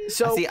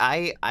 So see,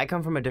 I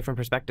come from a different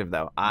perspective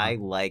though. I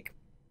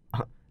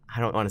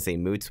don't want to say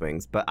mood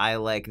swings, but I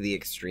like the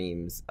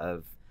extremes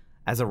of...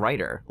 As a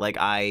writer, like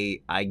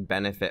I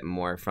benefit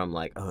more from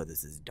like, oh,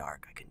 this is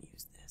dark, I can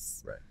use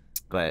this. Right.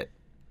 But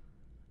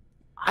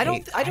I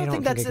don't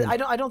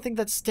think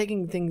that's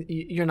taking things.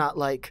 You're not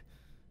like.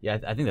 Yeah,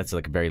 I think that's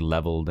like a very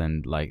leveled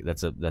and like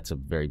that's a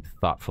very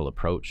thoughtful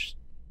approach.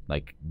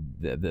 Like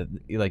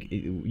you're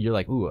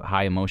like, ooh,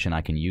 high emotion,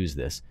 I can use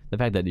this. The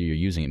fact that you're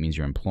using it means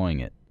you're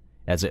employing it.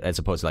 As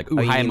opposed to like, ooh,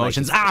 high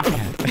emotions.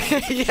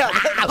 Yeah,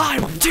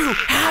 I'm too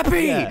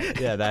happy.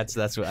 Yeah, that's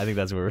what I think.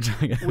 That's what we're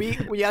talking about.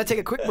 We gotta take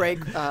a quick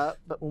break, but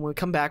when we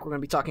come back, we're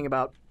gonna be talking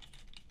about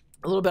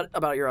a little bit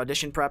about your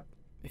audition prep,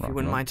 if you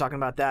wouldn't mind talking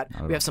about that.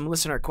 We have some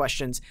listener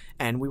questions,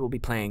 and we will be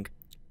playing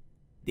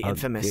the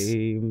infamous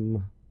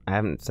game. I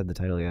haven't said the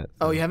title yet.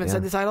 So, oh, you haven't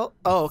said the title?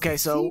 Oh, okay.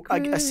 So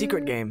a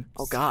secret game.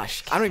 Oh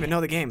gosh, I don't even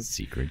know the game.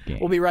 Secret game.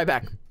 We'll be right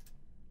back.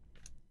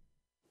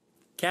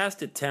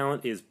 Casted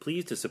Talent is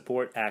pleased to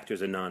support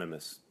Actors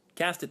Anonymous.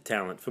 Casted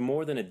Talent, for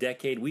more than a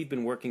decade, we've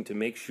been working to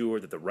make sure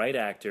that the right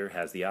actor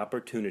has the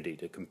opportunity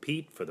to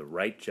compete for the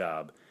right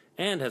job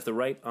and has the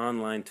right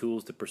online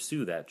tools to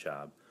pursue that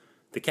job.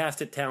 The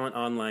Casted Talent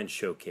Online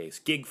Showcase,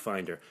 Gig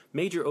Finder,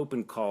 major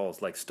open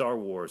calls like Star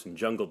Wars and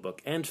Jungle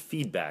Book, and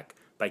feedback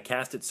by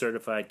Casted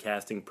certified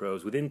casting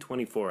pros within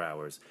 24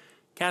 hours.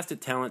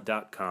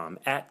 CastedTalent.com,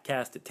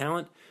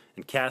 @CastedTalent,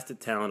 and Casted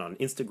Talent on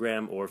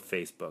Instagram or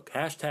Facebook.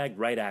 #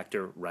 right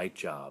actor, right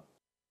job.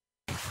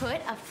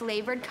 Put a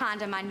flavored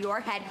condom on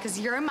your head because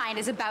your mind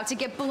is about to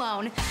get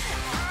blown.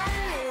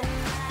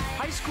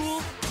 High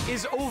school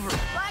is over.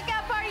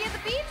 Blackout party at the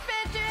beach,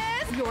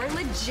 bitches! You're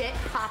legit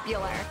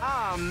popular.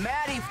 Ah,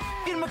 Maddie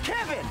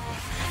McKevin.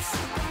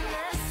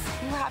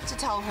 You have to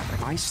tell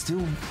her. I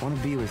still want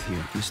to be with you.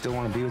 You still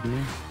want to be with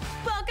me?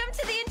 Welcome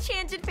to the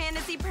Enchanted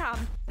Fantasy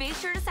Prom. Be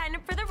sure to sign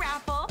up for the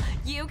raffle.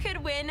 You could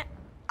win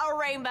a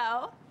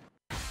rainbow.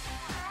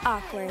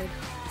 Awkward.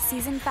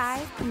 Season 5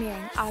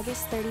 premiering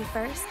August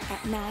 31st at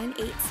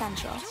 9/8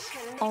 Central.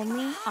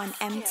 Only on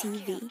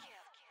MTV.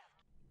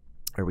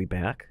 Are we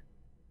back?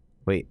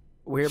 Wait.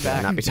 We're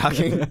back. Not be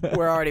talking.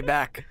 We're already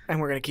back,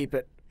 and we're going to keep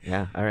it.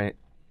 Yeah, all right.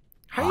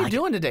 How are you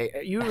doing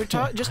today? You were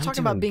just talking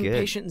about being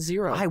patient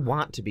zero. I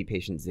want to be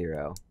patient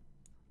zero.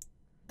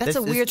 That's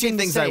a weird thing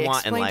to say. I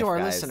want Explain in life, to our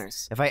guys.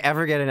 listeners. If I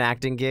ever get an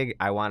acting gig,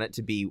 I want it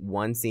to be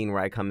one scene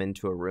where I come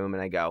into a room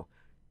and I go,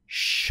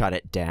 shut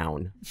it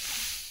down.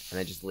 And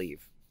I just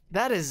leave.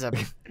 That is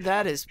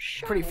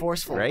pretty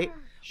forceful. Right?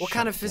 What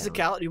kind of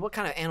physicality, what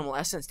kind of animal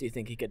essence do you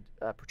think he could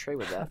portray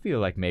with I that? feel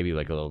like maybe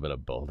like a little bit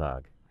of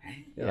bulldog.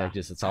 Yeah. Like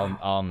just it's all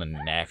on the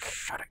neck.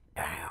 Shut it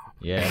down.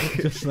 Yeah,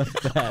 just like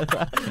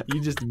that.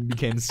 You just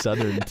became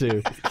Southern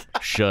too.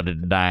 Shut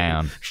it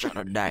down. Shut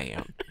it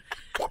down.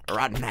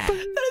 Right now. That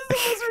is the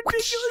most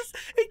ridiculous.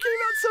 It came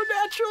out so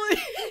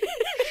naturally.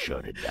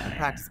 Shut it down.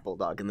 Practice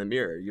bulldog in the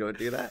mirror. You don't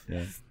do that?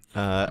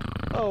 Yeah.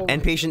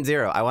 And patient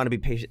zero. I want to be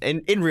patient.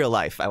 In real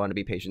life, I want to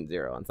be patient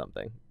zero on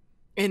something.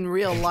 In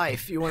real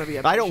life, you want to be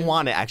a patient? I don't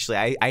want it,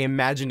 actually. I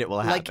imagine it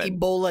will happen. Like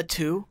Ebola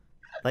 2?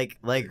 Like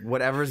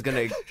whatever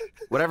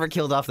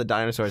killed off the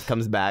dinosaurs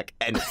comes back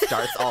and it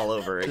starts all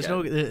over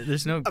again.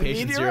 There's no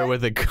patient zero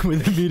with a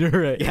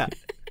meteorite. Yeah.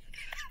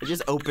 It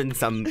just opens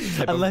some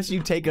type unless of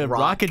you take a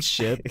rocket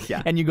ship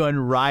yeah. and you go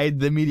and ride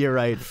the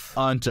meteorite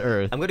onto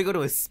Earth. I'm gonna go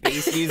to a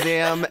space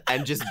museum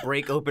and just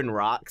break open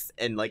rocks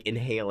and like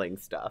inhaling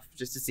stuff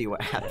just to see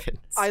what happens.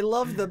 I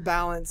love the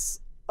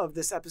balance of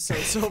this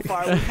episode so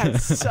far. We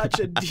had such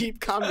a deep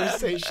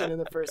conversation in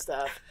the first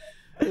half.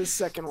 The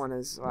second one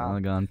is wow.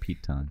 Polygon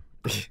Pete time.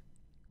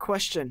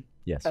 Question,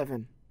 Yes.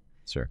 Evan.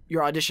 Sir.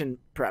 Your audition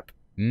prep.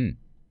 Mm.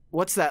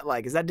 What's that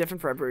like? Is that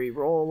different for every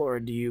role, or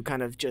do you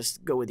kind of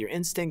just go with your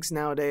instincts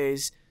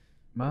nowadays?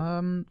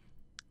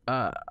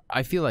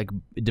 I feel like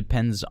it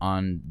depends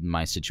on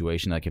my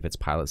situation. Like if it's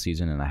pilot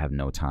season and I have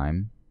no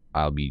time,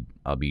 I'll be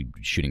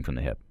shooting from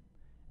the hip.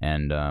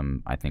 And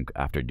I think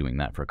after doing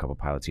that for a couple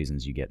pilot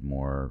seasons, you get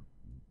more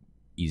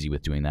easy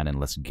with doing that and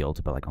less guilt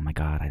about like, oh my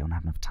God, I don't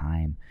have enough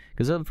time.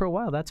 Because for a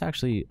while, that's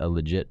actually a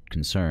legit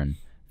concern,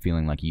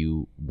 feeling like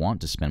you want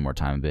to spend more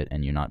time with it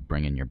and you're not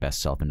bringing your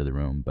best self into the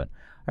room. But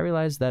I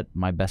realize that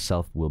my best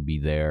self will be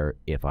there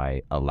if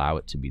I allow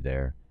it to be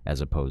there,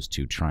 as opposed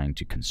to trying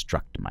to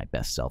construct my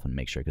best self and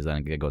make sure, because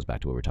then it goes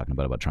back to what we were talking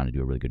about trying to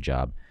do a really good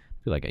job.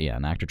 I feel like, yeah,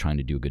 an actor trying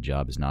to do a good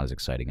job is not as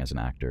exciting as an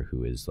actor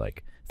who is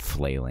like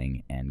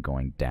flailing and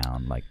going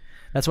down. Like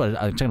that's what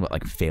I'm talking about,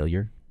 like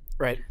failure.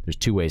 Right. There's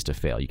two ways to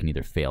fail. You can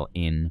either fail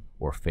in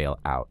or fail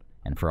out.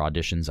 And for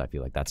auditions, I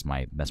feel like that's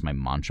my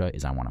mantra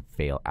is I want to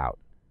fail out.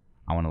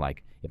 I want to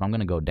like, if I'm going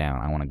to go down,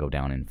 I want to go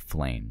down in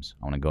flames.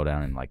 I want to go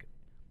down in like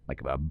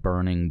a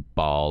burning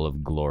ball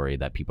of glory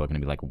that people are going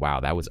to be like,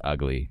 wow, that was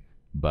ugly,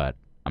 but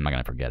I'm not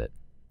going to forget it.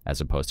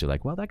 As opposed to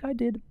like, well, that guy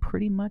did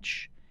pretty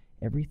much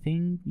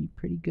everything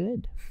pretty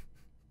good.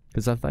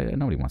 Because I thought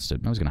nobody's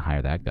going to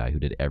hire that guy who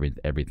did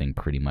everything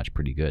pretty much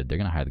pretty good. They're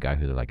going to hire the guy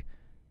who they're like,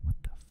 what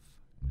the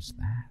was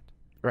that?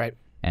 Right.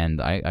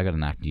 And I got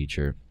an acting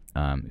teacher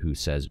who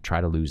says,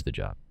 try to lose the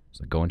job.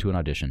 So go into an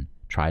audition,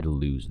 try to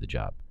lose the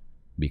job.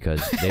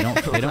 Because they don't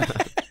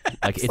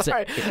like it's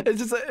Sorry.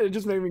 It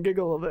just made me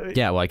giggle a little bit.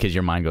 Yeah, well, because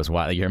your mind goes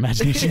wild, your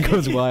imagination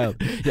goes wild.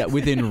 Yeah,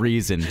 within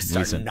reason. Just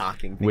start listen,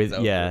 knocking things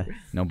over. Yeah,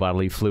 no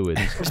bodily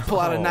fluids. Just pull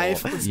out a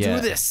knife. Let's yeah,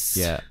 do this.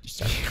 Yeah,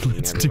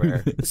 Let's do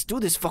this. Let's do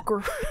this,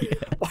 fucker. Yeah.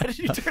 Why did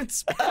you turn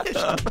Spanish?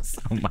 Oh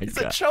my He's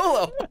God. a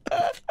cholo.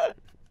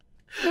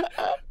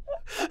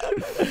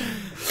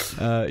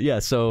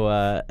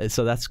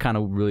 So that's kind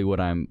of really what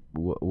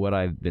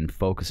I've been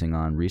focusing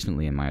on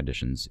recently in my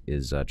auditions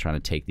is trying to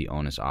take the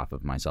onus off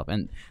of myself,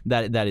 and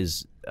that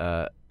is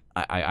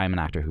I'm an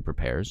actor who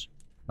prepares.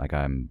 Like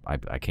I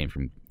came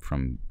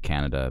from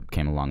Canada,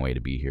 came a long way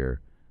to be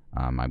here.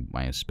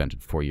 I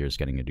spent 4 years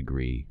getting a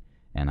degree,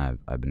 and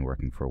I've been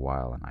working for a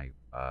while, and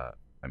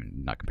I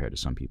mean, not compared to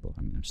some people.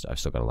 I mean, I've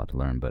still got a lot to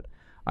learn, but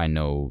I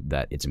know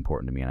that it's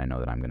important to me, and I know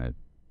that I'm going to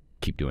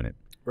keep doing it.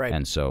 Right.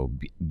 And so,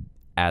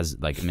 as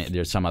like,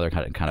 there's some other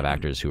kind of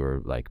actors who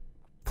are like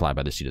fly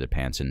by the seat of their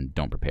pants and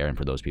don't prepare. And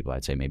for those people,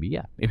 I'd say maybe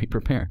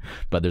prepare.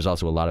 But there's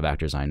also a lot of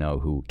actors I know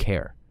who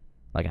care.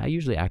 Like,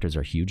 usually actors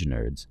are huge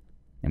nerds,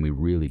 and we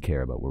really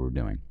care about what we're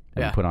doing.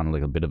 And we put on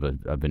like a bit of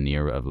a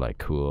veneer of like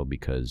cool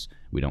because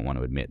we don't want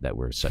to admit that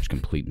we're such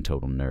complete and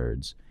total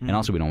nerds, and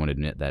also we don't want to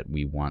admit that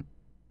we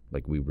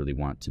really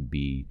want to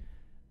be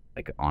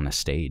like on a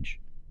stage,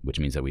 which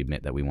means that we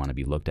admit that we want to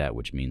be looked at,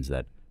 which means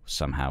that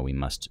somehow we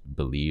must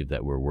believe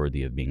that we're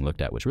worthy of being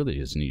looked at, which really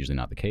is usually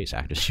not the case.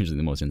 Actors are usually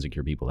the most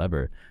insecure people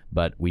ever,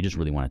 but we just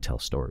really want to tell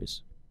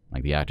stories.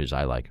 Like the actors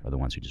I like are the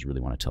ones who just really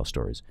want to tell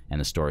stories, and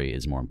the story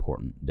is more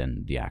important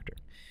than the actor.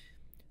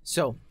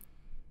 So,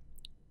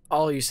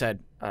 all you said,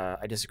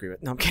 I disagree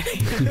with. No, I'm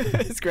kidding.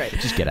 It's great.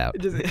 Just get out.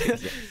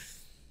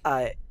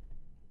 I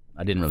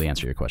didn't really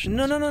answer your question.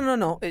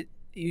 No.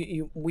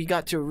 We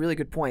got to a really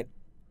good point.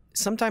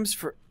 Sometimes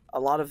for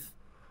a lot of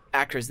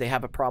actors, they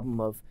have a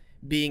problem of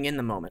being in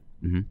the moment.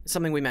 Mm-hmm.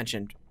 Something we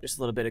mentioned just a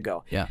little bit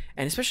ago. Yeah.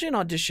 And especially in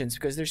auditions,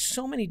 because there's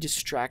so many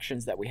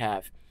distractions that we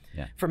have.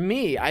 Yeah. For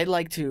me,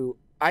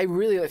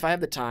 if I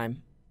have the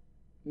time,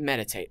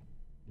 meditate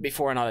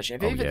before an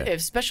audition.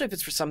 Especially if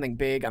it's for something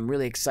big I'm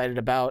really excited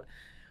about.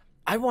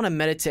 I want to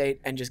meditate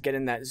and just get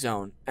in that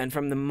zone. And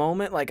from the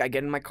moment like I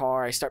get in my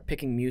car, I start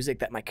picking music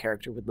that my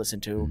character would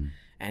listen to,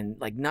 and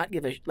like not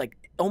give a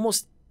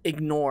almost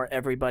ignore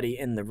everybody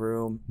in the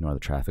room. Ignore the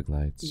traffic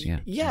lights. Yeah.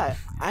 Yeah.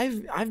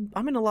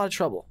 I'm in a lot of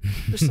trouble.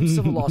 There's some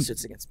civil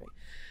lawsuits against me.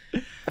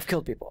 I've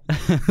killed people.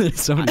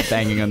 There's somebody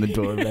banging on the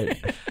door,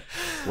 right?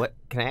 What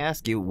can I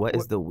ask you? What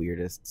is the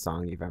weirdest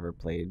song you've ever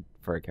played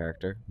for a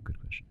character? Good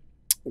question.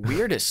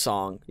 Weirdest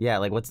song? Yeah,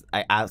 like what's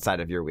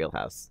outside of your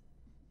wheelhouse?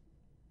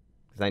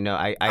 Because I know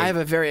I have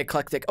a very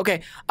eclectic.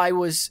 Okay, it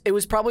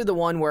was probably the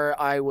one where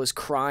I was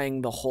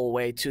crying the whole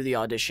way to the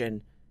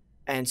audition,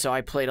 and so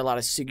I played a lot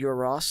of Sigur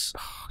Rós.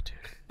 Oh, dude.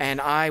 And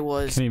I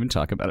can't even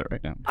talk about it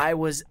right now. I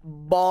was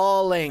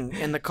bawling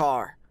in the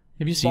car.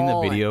 Have you seen the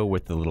video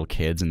with the little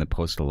kids in the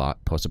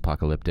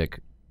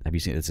post-apocalyptic? Have you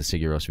seen? It's a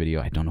Sigur Rós video.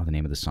 I don't know the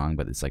name of the song,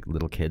 but it's like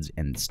little kids,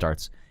 and it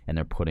starts, and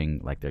they're putting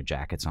like their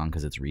jackets on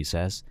because it's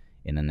recess,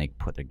 and then they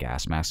put their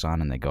gas masks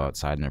on, and they go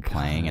outside and they're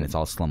playing, and it's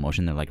all slow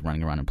motion. They're like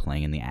running around and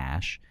playing in the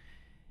ash.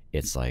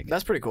 It's like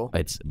that's pretty cool.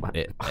 It's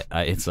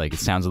like it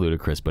sounds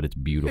ludicrous, but it's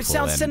beautiful. It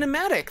sounds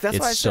cinematic. That's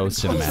why I said it's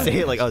so cinematic. Say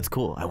it like, oh, it's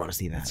cool. I want to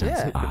see that.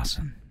 Sounds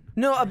awesome.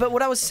 No, but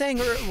what I was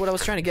saying, or what I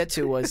was trying to get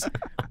to was,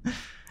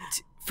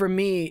 for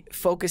me,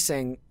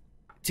 focusing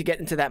to get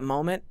into that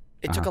moment,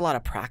 it took a lot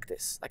of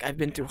practice. Like I've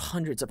been through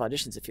hundreds of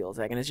auditions, it feels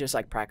like, and it's just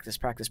like practice,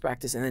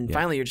 and then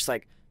finally you're just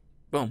like,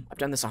 boom, I've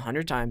done this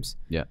 100 times.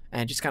 Yeah.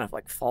 And it just kind of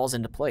like falls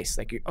into place.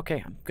 Like,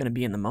 okay, I'm going to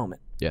be in the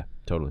moment. Yeah,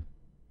 totally.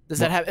 Is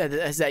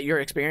that your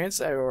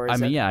experience? Or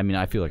is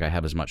I feel like I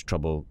have as much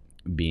trouble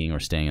being or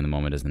staying in the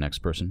moment as the next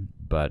person.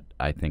 But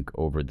I think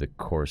over the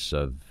course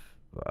of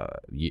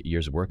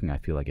years of working, I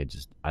feel like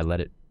I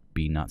let it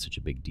be not such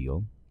a big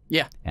deal.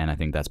 Yeah. And I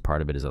think that's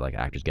part of it is that like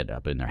actors get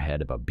up in their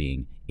head about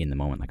being in the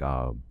moment. Like,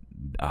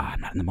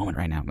 I'm not in the moment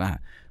right now.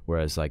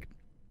 Whereas like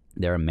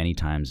there are many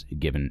times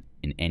given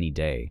in any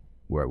day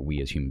where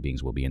we as human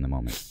beings will be in the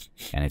moment.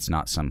 And it's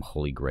not some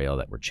holy grail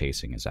that we're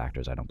chasing as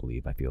actors, I don't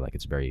believe. I feel like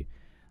it's very,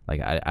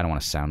 like, I don't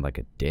want to sound like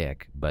a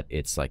dick, but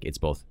it's like, it's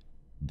both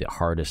the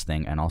hardest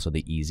thing and also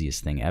the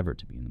easiest thing ever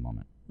to be in the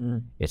moment.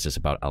 Mm. It's just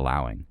about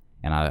allowing.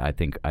 And I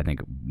think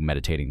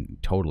meditating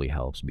totally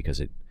helps because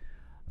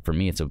for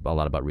me, it's a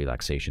lot about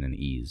relaxation and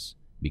ease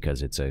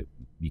because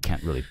you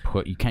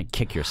can't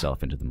kick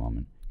yourself into the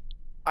moment.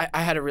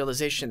 I had a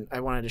realization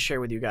I wanted to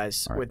share with you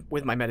guys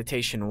with my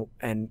meditation,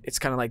 and it's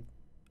kind of like,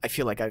 I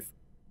feel like I've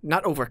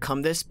not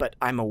overcome this, but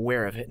I'm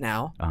aware of it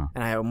now,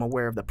 and I am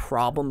aware of the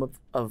problem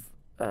of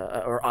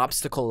or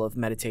obstacle of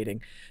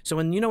meditating. So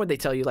when what they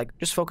tell you, like,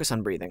 just focus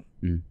on breathing,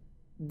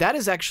 that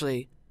is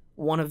actually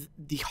one of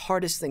the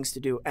hardest things to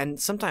do, and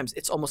sometimes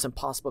it's almost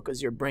impossible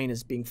because your brain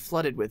is being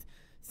flooded with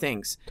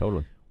things.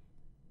 Totally.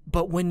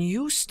 But when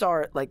you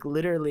start like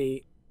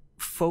literally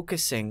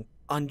focusing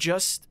on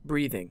just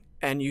breathing,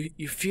 and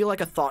you feel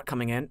like a thought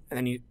coming in, and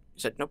then you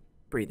said, nope,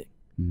 breathing,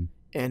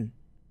 in,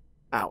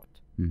 out.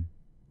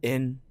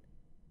 In,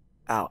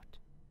 out.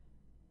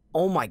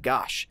 Oh my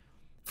gosh.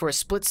 For a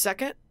split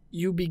second,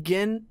 you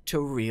begin to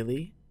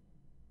really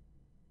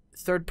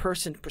third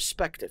person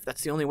perspective.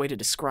 That's the only way to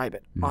describe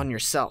it on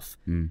yourself.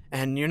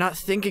 And you're not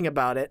thinking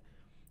about it.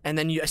 And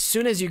then as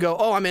soon as you go,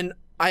 oh,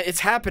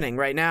 it's happening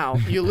right now,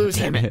 you lose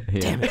it.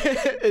 Damn it.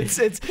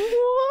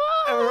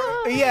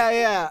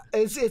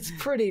 It's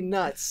pretty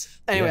nuts.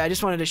 Anyway, I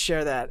just wanted to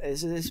share that.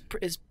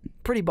 It's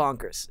pretty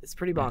bonkers. It's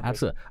pretty bonkers.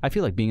 Absolutely. I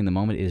feel like being in the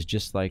moment is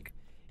just like,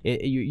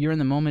 you're in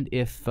the moment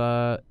if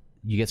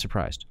you get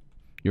surprised.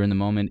 You're in the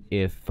moment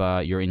if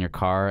you're in your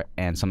car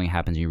and something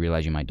happens and you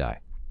realize you might die.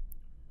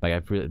 We're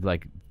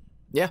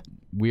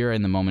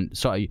in the moment.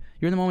 So you're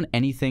in the moment.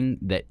 Anything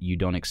that you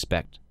don't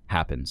expect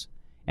happens,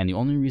 and the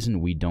only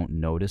reason we don't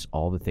notice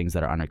all the things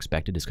that are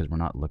unexpected is because we're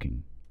not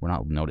looking. We're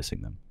not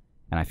noticing them.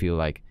 And I feel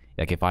like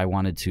if I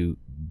wanted to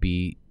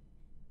be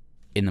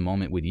in the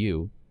moment with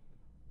you,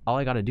 all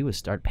I got to do is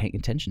start paying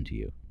attention to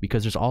you,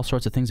 because there's all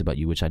sorts of things about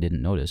you which I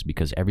didn't notice,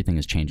 because everything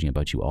is changing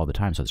about you all the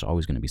time. So there's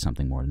always going to be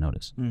something more to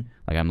notice.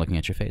 Like I'm looking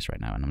at your face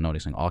right now and I'm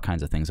noticing all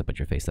kinds of things about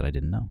your face that I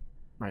didn't know.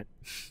 Right.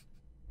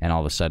 And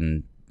all of a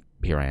sudden,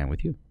 here I am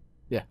with you.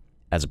 Yeah.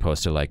 As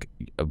opposed to like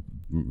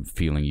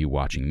feeling you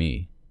watching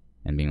me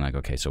and being like,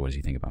 okay, so what does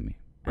he think about me?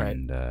 Right.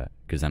 And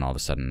because then all of a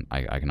sudden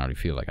I can already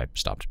feel like I've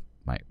stopped.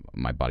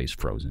 My body's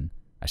frozen.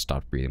 I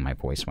stopped breathing. My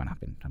voice went up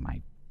into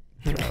my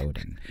throat,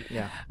 and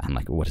I'm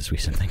like, what does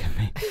Wiesem think of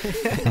me?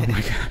 Oh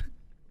my god!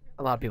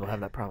 A lot of people have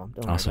that problem.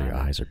 Don't also, your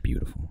eyes are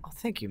beautiful. Oh,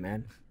 thank you,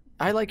 man.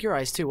 I like your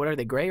eyes too. What are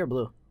they, gray or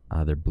blue?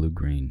 They're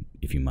blue-green.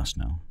 If you must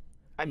know.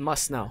 I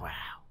must know. Wow,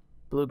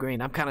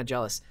 blue-green. I'm kind of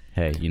jealous.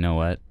 Hey, you know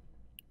what?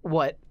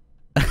 What?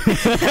 I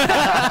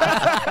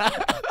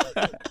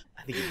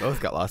think you both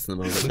got lost in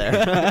the moment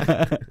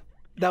there.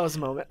 That was a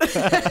moment.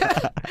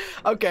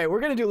 Okay, we're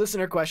going to do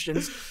listener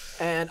questions.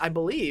 And I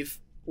believe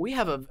we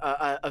have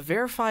a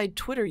verified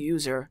Twitter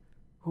user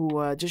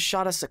who just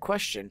shot us a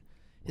question.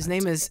 His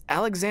name is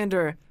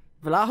Alexander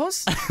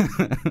Vlahos.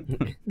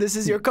 This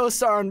is your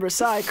co-star on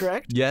Versailles,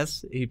 correct?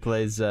 Yes, he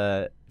plays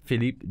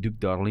Philippe Duc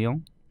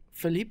d'Orléans.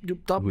 Philippe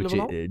Duc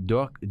d'Orléans?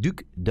 Duc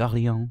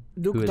d'Orléans,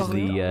 who is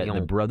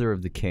the brother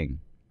of the king.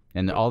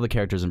 And all the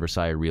characters in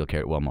Versailles are real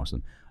characters. Well, most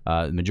of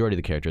them. The majority of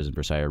the characters in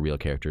Versailles are real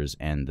characters,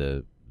 and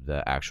the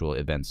actual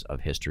events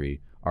of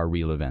history are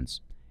real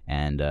events.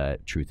 And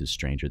truth is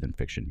stranger than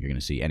fiction. You're going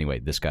to see. Anyway,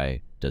 this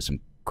guy does some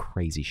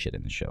crazy shit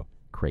in the show.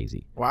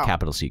 Crazy. Wow.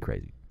 Capital C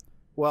crazy.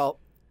 Well,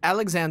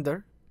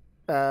 Alexander,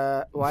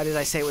 why did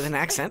I say it with an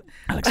accent?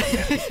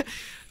 Alexander.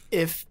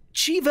 If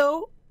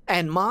Chivo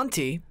and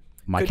Monty...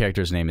 My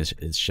character's name is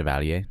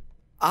Chevalier.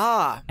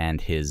 Ah. And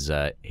his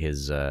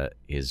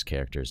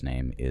character's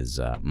name is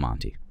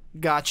Monty.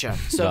 Gotcha.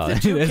 So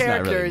if the two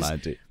characters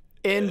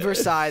in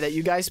Versailles that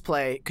you guys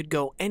play could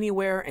go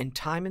anywhere in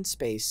time and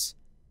space,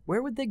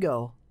 where would they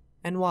go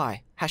and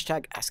why?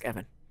 Hashtag Ask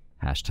Evan.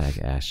 Hashtag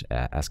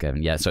Ask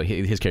Evan. Yeah, so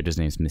his character's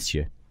name is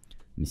Monsieur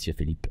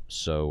Philippe.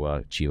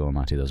 So Chivo and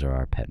Monty, those are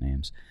our pet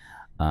names.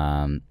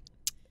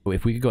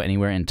 If we could go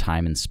anywhere in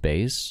time and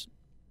space,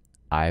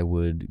 I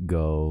would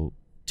go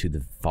to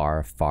the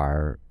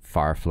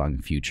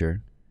far-flung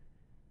future.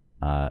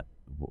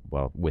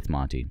 Well, with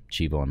Monty,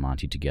 Chivo and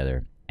Monty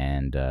together,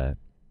 and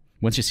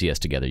once you see us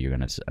together, you're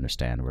gonna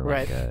understand we're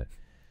like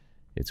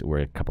we're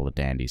a couple of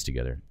dandies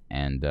together.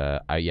 And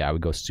I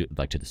would go to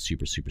the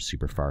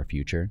super far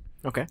future.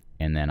 Okay.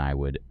 And then I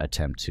would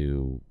attempt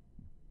to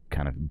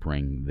kind of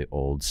bring the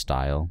old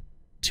style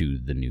to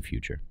the new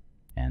future.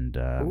 and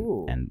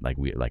like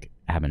we like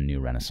have a new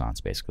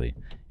renaissance basically,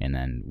 and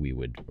then we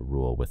would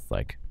rule with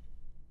like,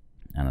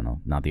 I don't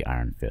know, not the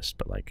iron fist,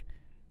 but like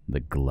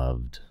the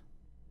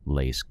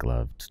lace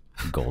gloved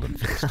golden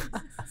fist.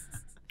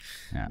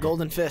 Yeah.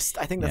 Golden Fist.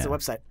 I think that's a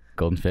website.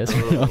 Golden Fist.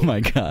 Oh my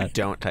God!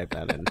 Don't type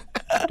that in.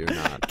 Do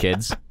not.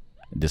 Kids,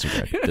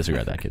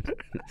 disregard that, kid.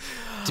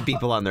 To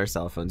people on their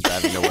cell phones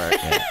driving to work.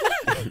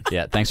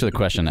 Yeah. Thanks for the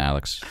question,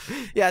 Alex.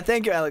 Yeah,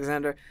 thank you,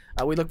 Alexander.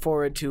 We look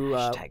forward to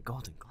Hashtag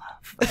Golden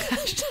Glove.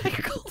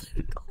 Hashtag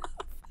Golden Glove.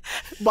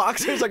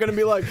 Boxers are gonna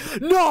be like,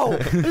 no,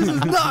 this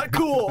is not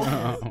cool.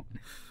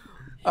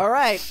 All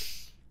right.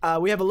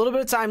 We have a little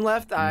bit of time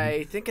left.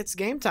 I think it's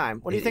game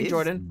time. What do you think,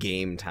 Jordan?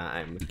 Game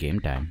time.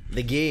 Game time.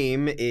 The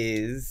game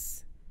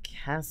is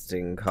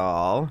casting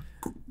call.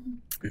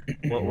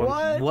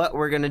 What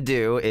we're going to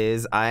do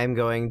is I'm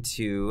going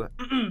to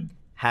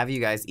have you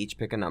guys each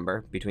pick a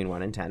number between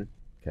 1 and 10.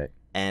 Okay.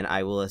 And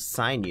I will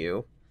assign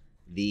you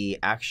the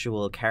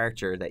actual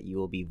character that you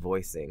will be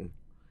voicing.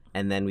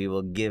 And then we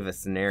will give a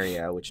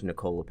scenario, which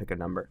Nicole will pick a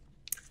number.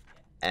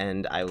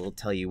 And I will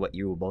tell you what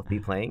you will both be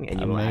playing, and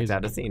you will act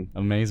out a scene.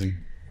 Amazing.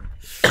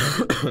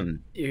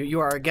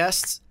 You are our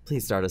guests.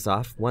 Please start us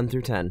off. 1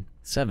 through 10.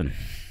 7.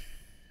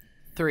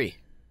 3.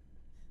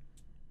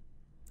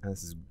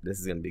 This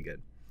is going to be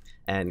good.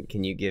 And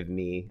can you give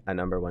me a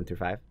number 1 through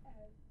 5?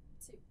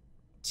 2.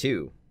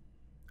 2.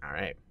 All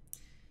right.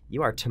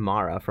 You are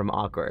Tamara from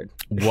Awkward.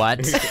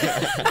 What?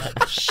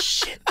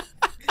 Shit.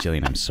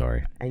 Jillian, I'm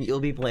sorry. And you'll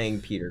be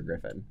playing Peter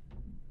Griffin.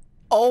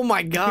 Oh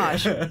my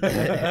gosh. Where do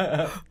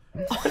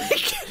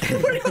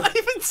I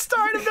even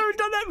start? I've never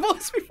done that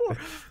voice before.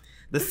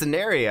 The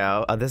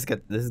scenario, this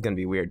is going to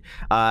be weird.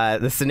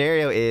 The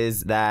scenario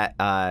is that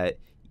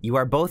you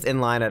are both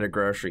in line at a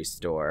grocery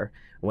store.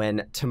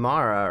 When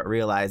Tamara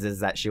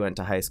realizes that she went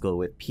to high school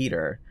with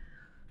Peter,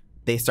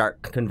 they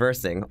start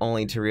conversing,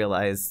 only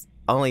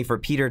for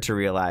Peter to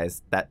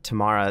realize that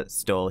Tamara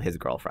stole his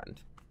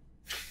girlfriend.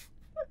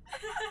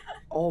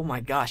 Oh my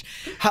gosh.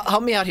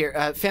 Help me out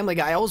here. Family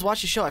Guy. I always watch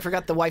the show. I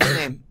forgot the wife's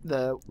name.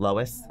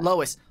 Lois?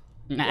 Lois.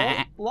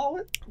 Lois.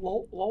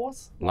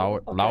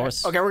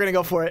 Okay, we're gonna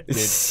go for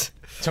it.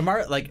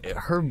 Tamara, like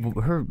her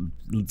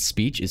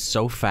speech is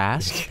so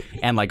fast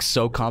and like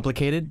so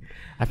complicated.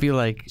 I feel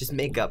like just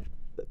make up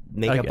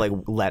like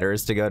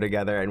letters to go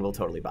together, and we'll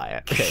totally buy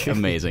it. Okay,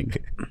 amazing.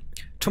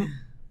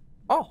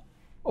 Tomorrow?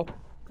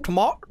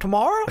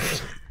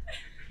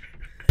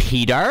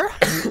 Peter.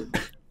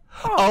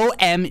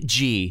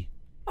 OMG.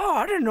 Oh,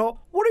 I didn't know.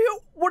 What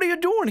are you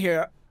doing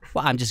here?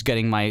 Well, I'm just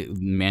getting my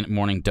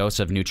morning dose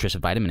of nutritious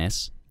vitamin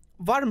S.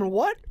 Vitamin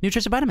what?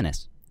 Nutritious vitamin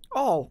S.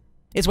 Oh.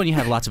 It's when you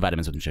have lots of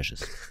vitamins with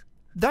nutritious.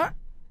 I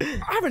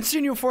haven't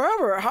seen you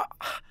forever.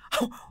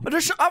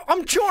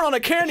 I'm chewing on a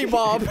candy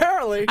bar,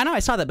 apparently. I know, I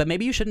saw that, but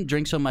maybe you shouldn't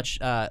drink so much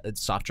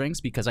soft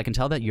drinks because I can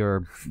tell that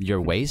your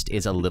waist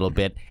is a little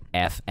bit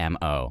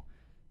FMO,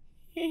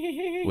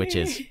 which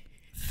is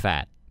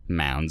fat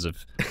mounds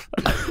of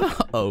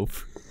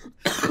oaf.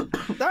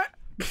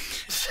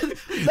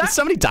 Is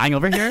somebody dying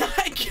over here?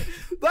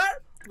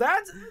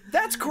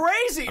 That's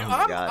crazy. Oh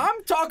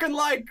I'm talking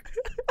like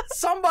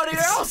somebody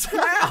else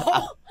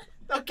now.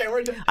 Okay,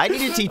 we're done. I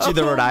need to teach you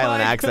the Rhode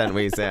Island accent,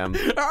 Sam.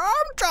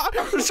 I'm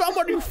talking.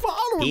 Somebody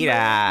follow me. Peter.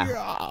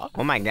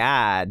 Oh my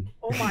God.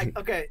 Oh my.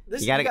 Okay.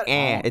 You gotta go.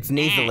 It's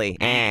nasally.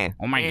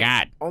 Oh my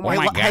God. Oh my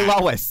God. Hey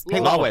Lois. Hey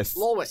Lois.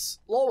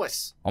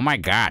 Lois. Oh my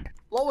God.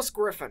 Lois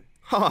Griffin.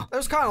 Huh. It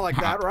was kind of like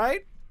that,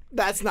 right?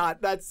 That's.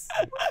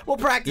 We'll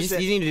practice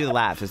it. You need to do the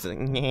laugh. Just like,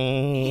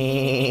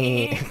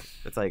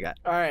 that's all you got.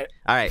 All right.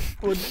 I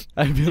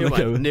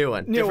feel new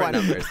one. Different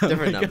numbers.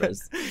 Different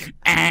numbers.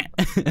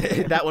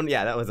 That one.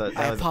 Yeah, that was a.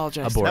 I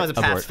apologize. That was a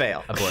pass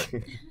fail. Abort.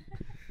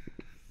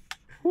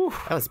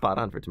 That was spot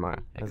on for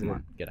tomorrow. Hey, come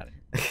on, get out of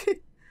here.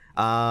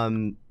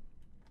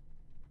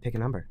 Pick a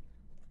number,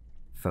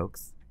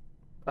 folks.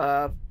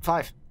 5.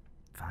 5.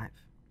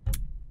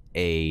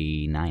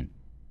 A 9.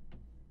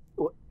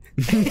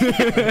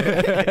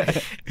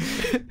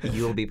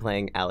 You will be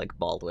playing Alec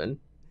Baldwin,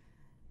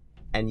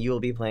 and you will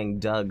be playing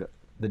Doug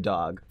the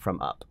dog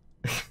from Up.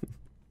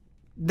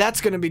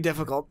 That's gonna be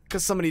difficult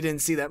because somebody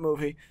didn't see that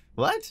movie.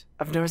 What?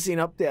 I've never seen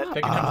Up yet.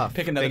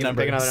 Pick another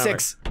number.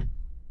 6.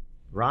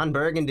 Ron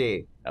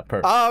Burgundy.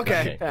 Perfect. Oh,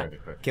 okay. Yeah.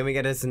 Perfect. Can we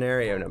get a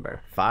scenario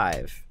number?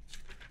 5.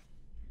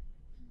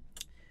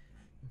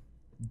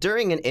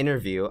 During an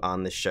interview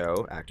on the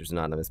show, Actors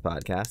Anonymous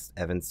podcast,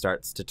 Evan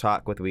starts to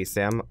talk with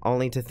Wissam,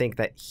 only to think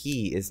that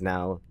he is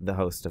now the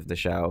host of the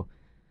show.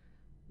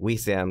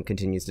 Wissam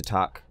continues to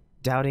talk,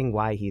 doubting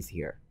why he's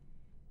here.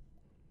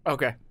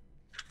 Okay.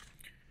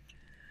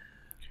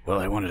 Well,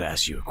 I wanted to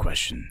ask you a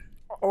question.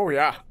 Oh,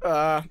 yeah.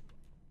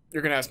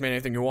 You're going to ask me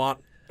anything you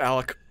want,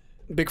 Alec.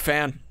 Big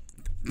fan.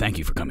 Thank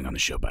you for coming on the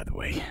show, by the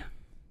way.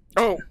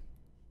 Oh,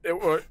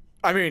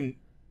 I mean,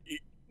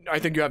 I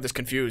think you have this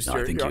confused. No,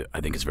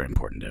 I think it's very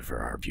important for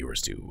our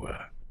viewers to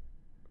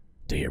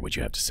hear what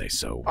you have to say.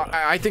 So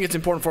I think it's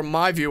important for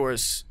my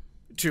viewers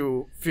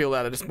to feel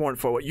that it's important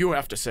for what you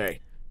have to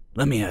say.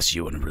 Let me ask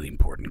you a really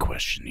important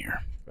question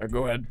here.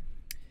 Go ahead.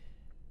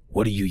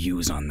 What do you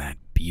use on that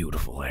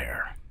beautiful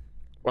hair?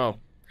 Well,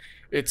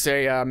 it's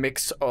a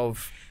mix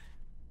of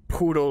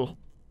poodle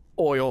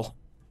oil,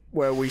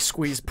 where we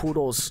squeeze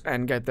poodles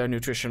and get their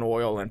nutrition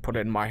oil and put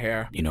it in my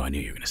hair. You know, I knew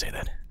you were going to say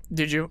that.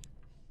 Did you?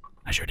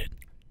 I sure did.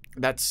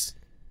 That's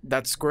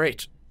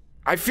great.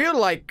 I feel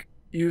like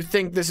you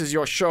think this is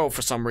your show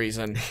for some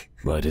reason.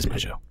 Well, it is my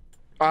show.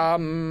 I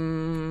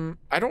don't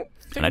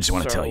think And I just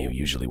want to so. tell you,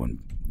 usually when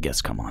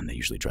guests come on, they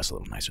usually dress a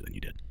little nicer than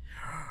you did.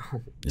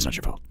 It's not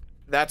your fault.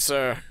 That's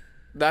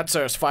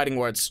fighting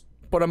words.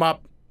 Put them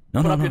up.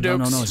 No, Put no, up no, your no, no,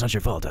 dukes. no, it's not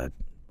your fault. I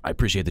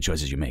appreciate the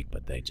choices you make,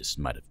 but they just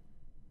might have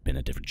been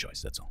a different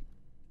choice, that's all.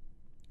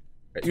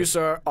 You,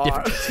 sir,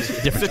 are...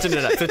 Switching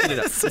it up.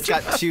 It's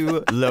got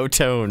too low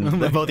tone.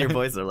 Both your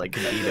voices are like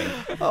competing.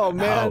 Oh,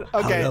 man.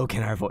 Okay. How low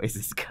can our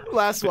voices go?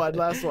 Last one.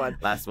 Last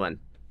one.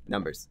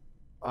 Numbers.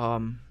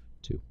 2.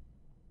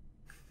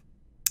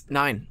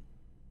 9.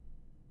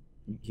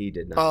 He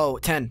did not. Oh,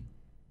 10.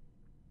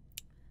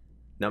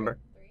 Number?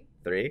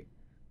 3.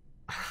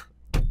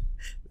 This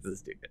is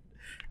stupid.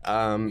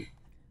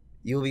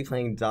 You will be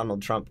playing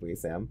Donald Trump,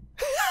 Sam.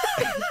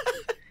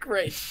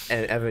 Great.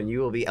 And Evan, you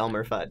will be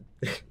Elmer Fudd.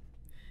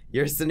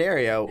 Your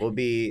scenario will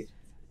be...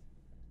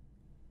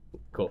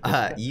 Cool.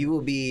 You will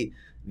be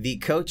the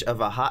coach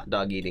of a hot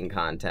dog eating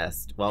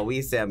contest, while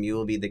Sam, you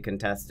will be the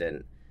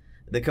contestant.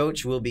 The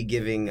coach will be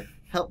giving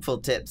helpful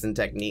tips and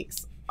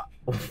techniques.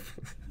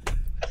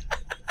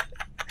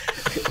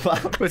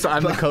 So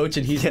I'm the coach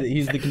and he's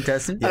the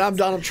contestant? And I'm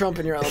Donald Trump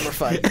and you're Elmer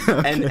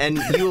Fudd. and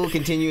you will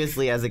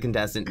continuously, as a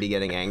contestant, be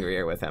getting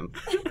angrier with him.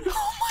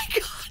 Oh my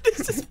god,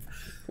 this is...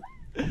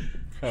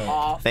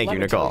 Thank you,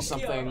 Nicole.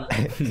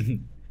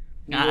 Something.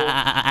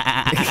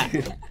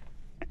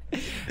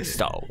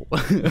 So.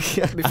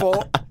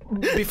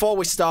 Before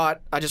we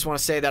start, I just want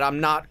to say that I'm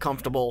not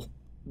comfortable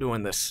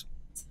doing this.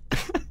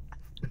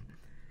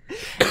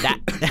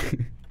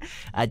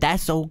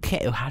 That's okay.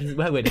 Shit. The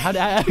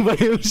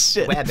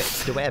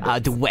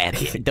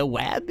wabbit. The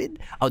wabbit.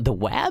 Oh, the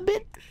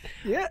wabbit?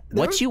 Yeah.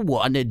 What you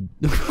wanted?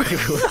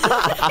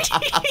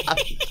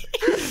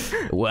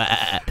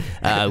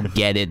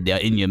 Get it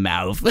in your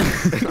mouth.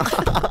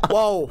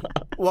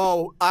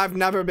 Whoa! I've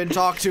never been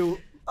talked to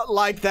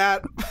like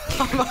that.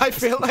 I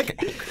feel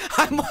like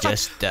I'm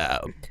Just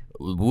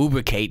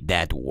lubricate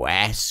that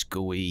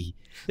wascally,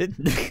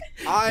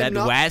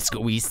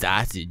 wascally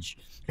sausage,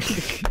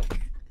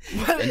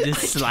 and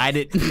just slide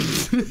it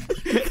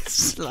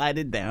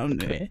down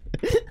there.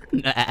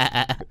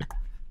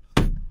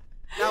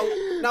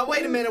 Now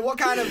wait a minute. What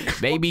kind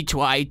of? Maybe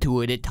try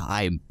 2 at a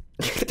time.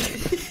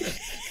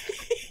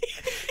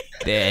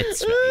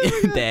 That's right.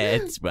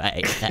 That's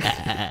right. I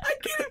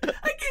can't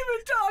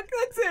even talk.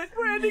 That's it.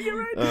 We're ending it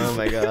right now. Oh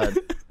my god.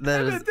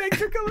 That is... Thanks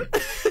for coming.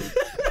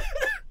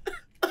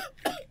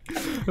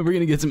 We're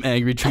gonna get some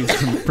angry tweets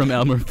from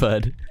Elmer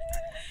Fudd.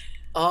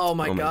 Oh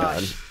my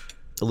god.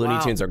 The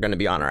Looney Tunes are going to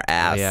be on our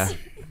ass. Yeah.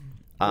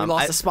 We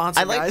lost a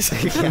sponsor, guys.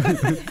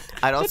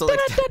 I'd also like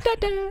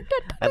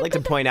I'd like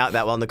to point out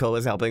that while Nicole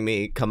was helping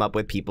me come up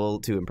with people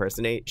to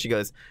impersonate, she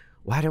goes,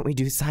 "Why don't we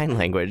do sign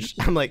language?"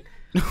 I'm like,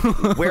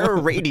 "We're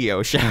a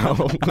radio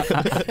show."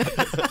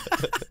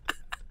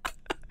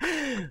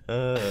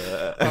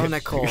 Oh,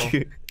 Nicole.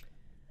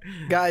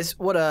 Guys,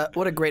 what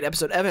a great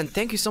episode. Evan,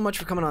 thank you so much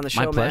for coming on the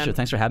show, My pleasure. man.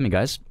 Thanks for having me,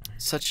 guys.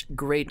 Such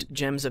great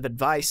gems of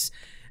advice.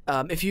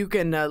 If you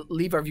can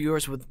leave our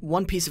viewers with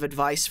one piece of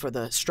advice for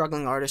the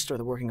struggling artist or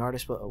the working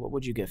artist, what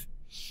would you give?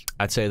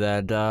 I'd say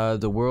that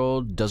the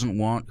world doesn't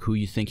want who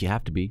you think you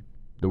have to be.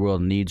 The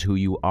world needs who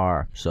you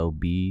are. So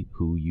be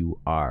who you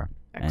are.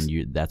 Excellent. And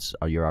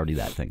you're already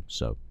that thing.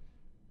 So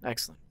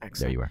excellent.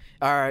 There you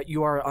are.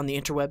 You are on the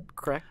interweb,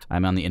 correct?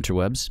 I'm on the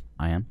interwebs.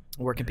 I am.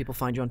 Where can people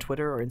find you on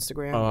Twitter or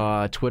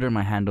Instagram? Twitter,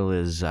 my handle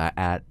is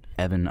at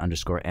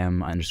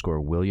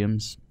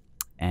Evan_M_Williams.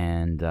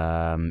 And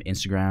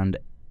Instagram,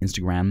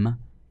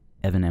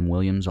 Evan M.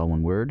 Williams, all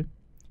one word.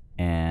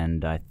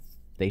 And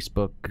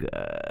Facebook,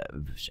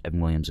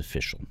 Evan Williams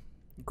Official.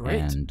 Great.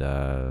 And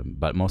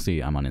but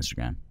mostly I'm on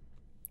Instagram.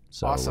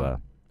 So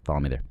awesome. Follow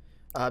me there.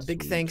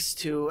 Big thanks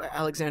to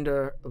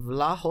Alexander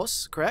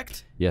Vlahos,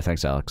 correct? Yeah,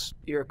 thanks, Alex.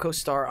 You're a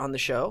co-star on the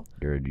show.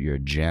 You're a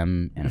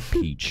gem and a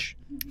peach.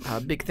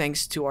 Big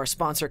thanks to our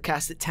sponsor,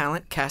 Cast It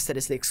Talent. Cast It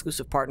is the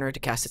exclusive partner to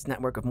Cast It's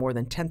network of more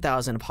than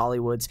 10,000 of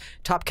Hollywood's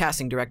top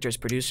casting directors,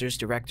 producers,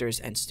 directors,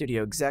 and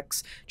studio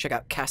execs. Check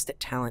out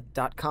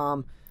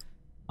castittalent.com.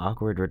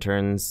 Awkward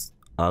returns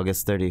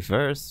August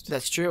 31st.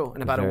 That's true.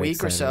 In about a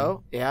week or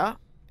so. Yeah,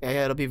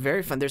 it'll be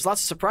very fun. There's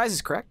lots of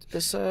surprises, correct?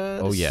 This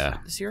year?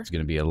 It's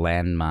going to be a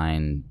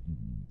landmine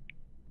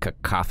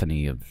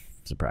cacophony of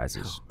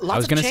surprises. Lots I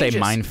was going to say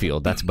changes.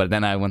 minefield. But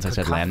then once I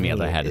said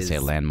landmeal, I had to say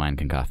is- landmine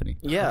cacophony.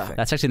 Yeah. Perfect.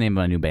 That's actually the name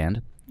of my new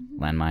band,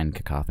 Landmine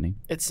Cacophony.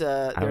 It's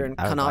they're in I would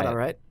buy Canada, it.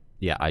 right?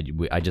 Yeah, I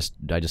just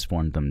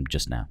formed them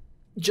just now.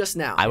 Just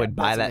now. I would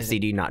buy That's that amazing.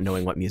 CD not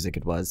knowing what music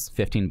it was.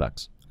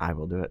 $15. I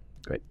will do it.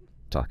 Great.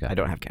 Talk guy. I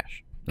don't have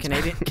cash.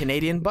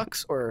 Canadian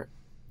bucks or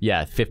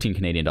Yeah, $15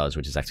 Canadian,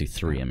 which is actually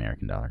 $3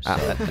 American. So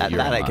that you're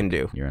in I luck. can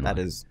do. You're in That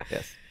luck. is,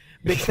 yes.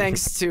 Big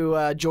thanks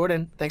to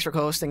Jordan. Thanks for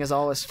co-hosting as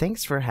always.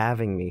 Thanks for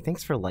having me.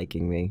 Thanks for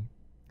liking me.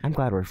 I'm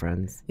glad we're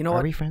friends. You know Are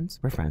what? we friends?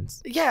 We're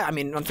friends. Yeah, I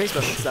mean on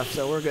Facebook and stuff,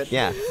 so we're good.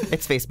 Yeah,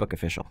 it's Facebook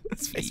official.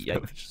 It's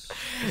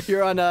Facebook.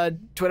 You're on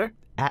Twitter?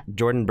 At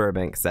Jordan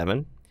Burbank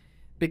 7.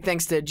 Big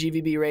thanks to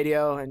GVB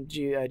Radio and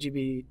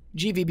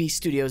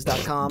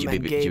GVBstudios.com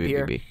and Gabe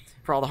here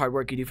for all the hard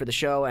work you do for the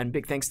show. And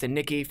big thanks to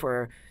Nikki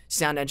for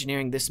sound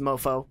engineering this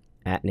mofo.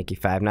 At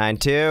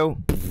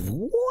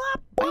Nikki592.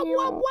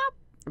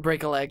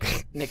 Break a leg,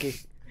 Nikki.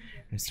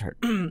 Start.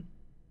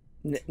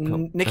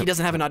 Nikki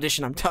doesn't have an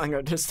audition. I'm telling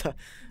her just to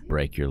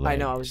break your leg. I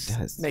know. I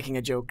was making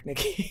a joke,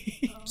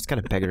 Nikki. She's got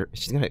a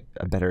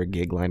better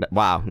gig lined up.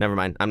 Wow, never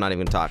mind. I'm not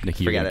even gonna talk.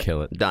 Nikki, Forget you're gonna it.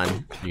 kill it.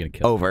 Done. You're gonna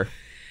kill Over. it.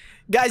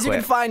 Guys, you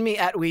can find me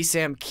at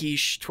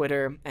WeSamKish,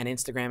 Twitter and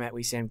Instagram at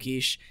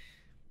WeSamKish.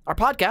 Our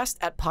podcast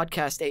at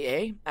Podcast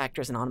AA,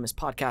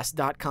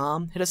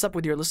 ActorsAnonymousPodcast.com. Hit us up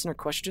with your listener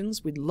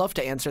questions. We'd love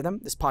to answer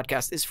them. This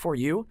podcast is for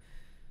you.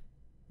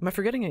 Am I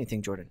forgetting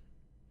anything, Jordan?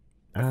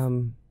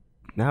 No,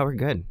 we're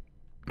good.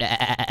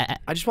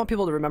 I just want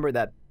people to remember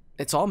that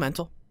it's all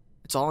mental.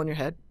 It's all in your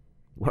head.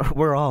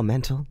 We're all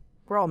mental.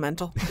 We're all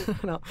mental.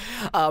 No.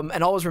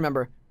 And always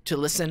remember to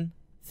listen,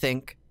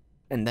 think,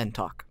 and then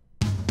talk.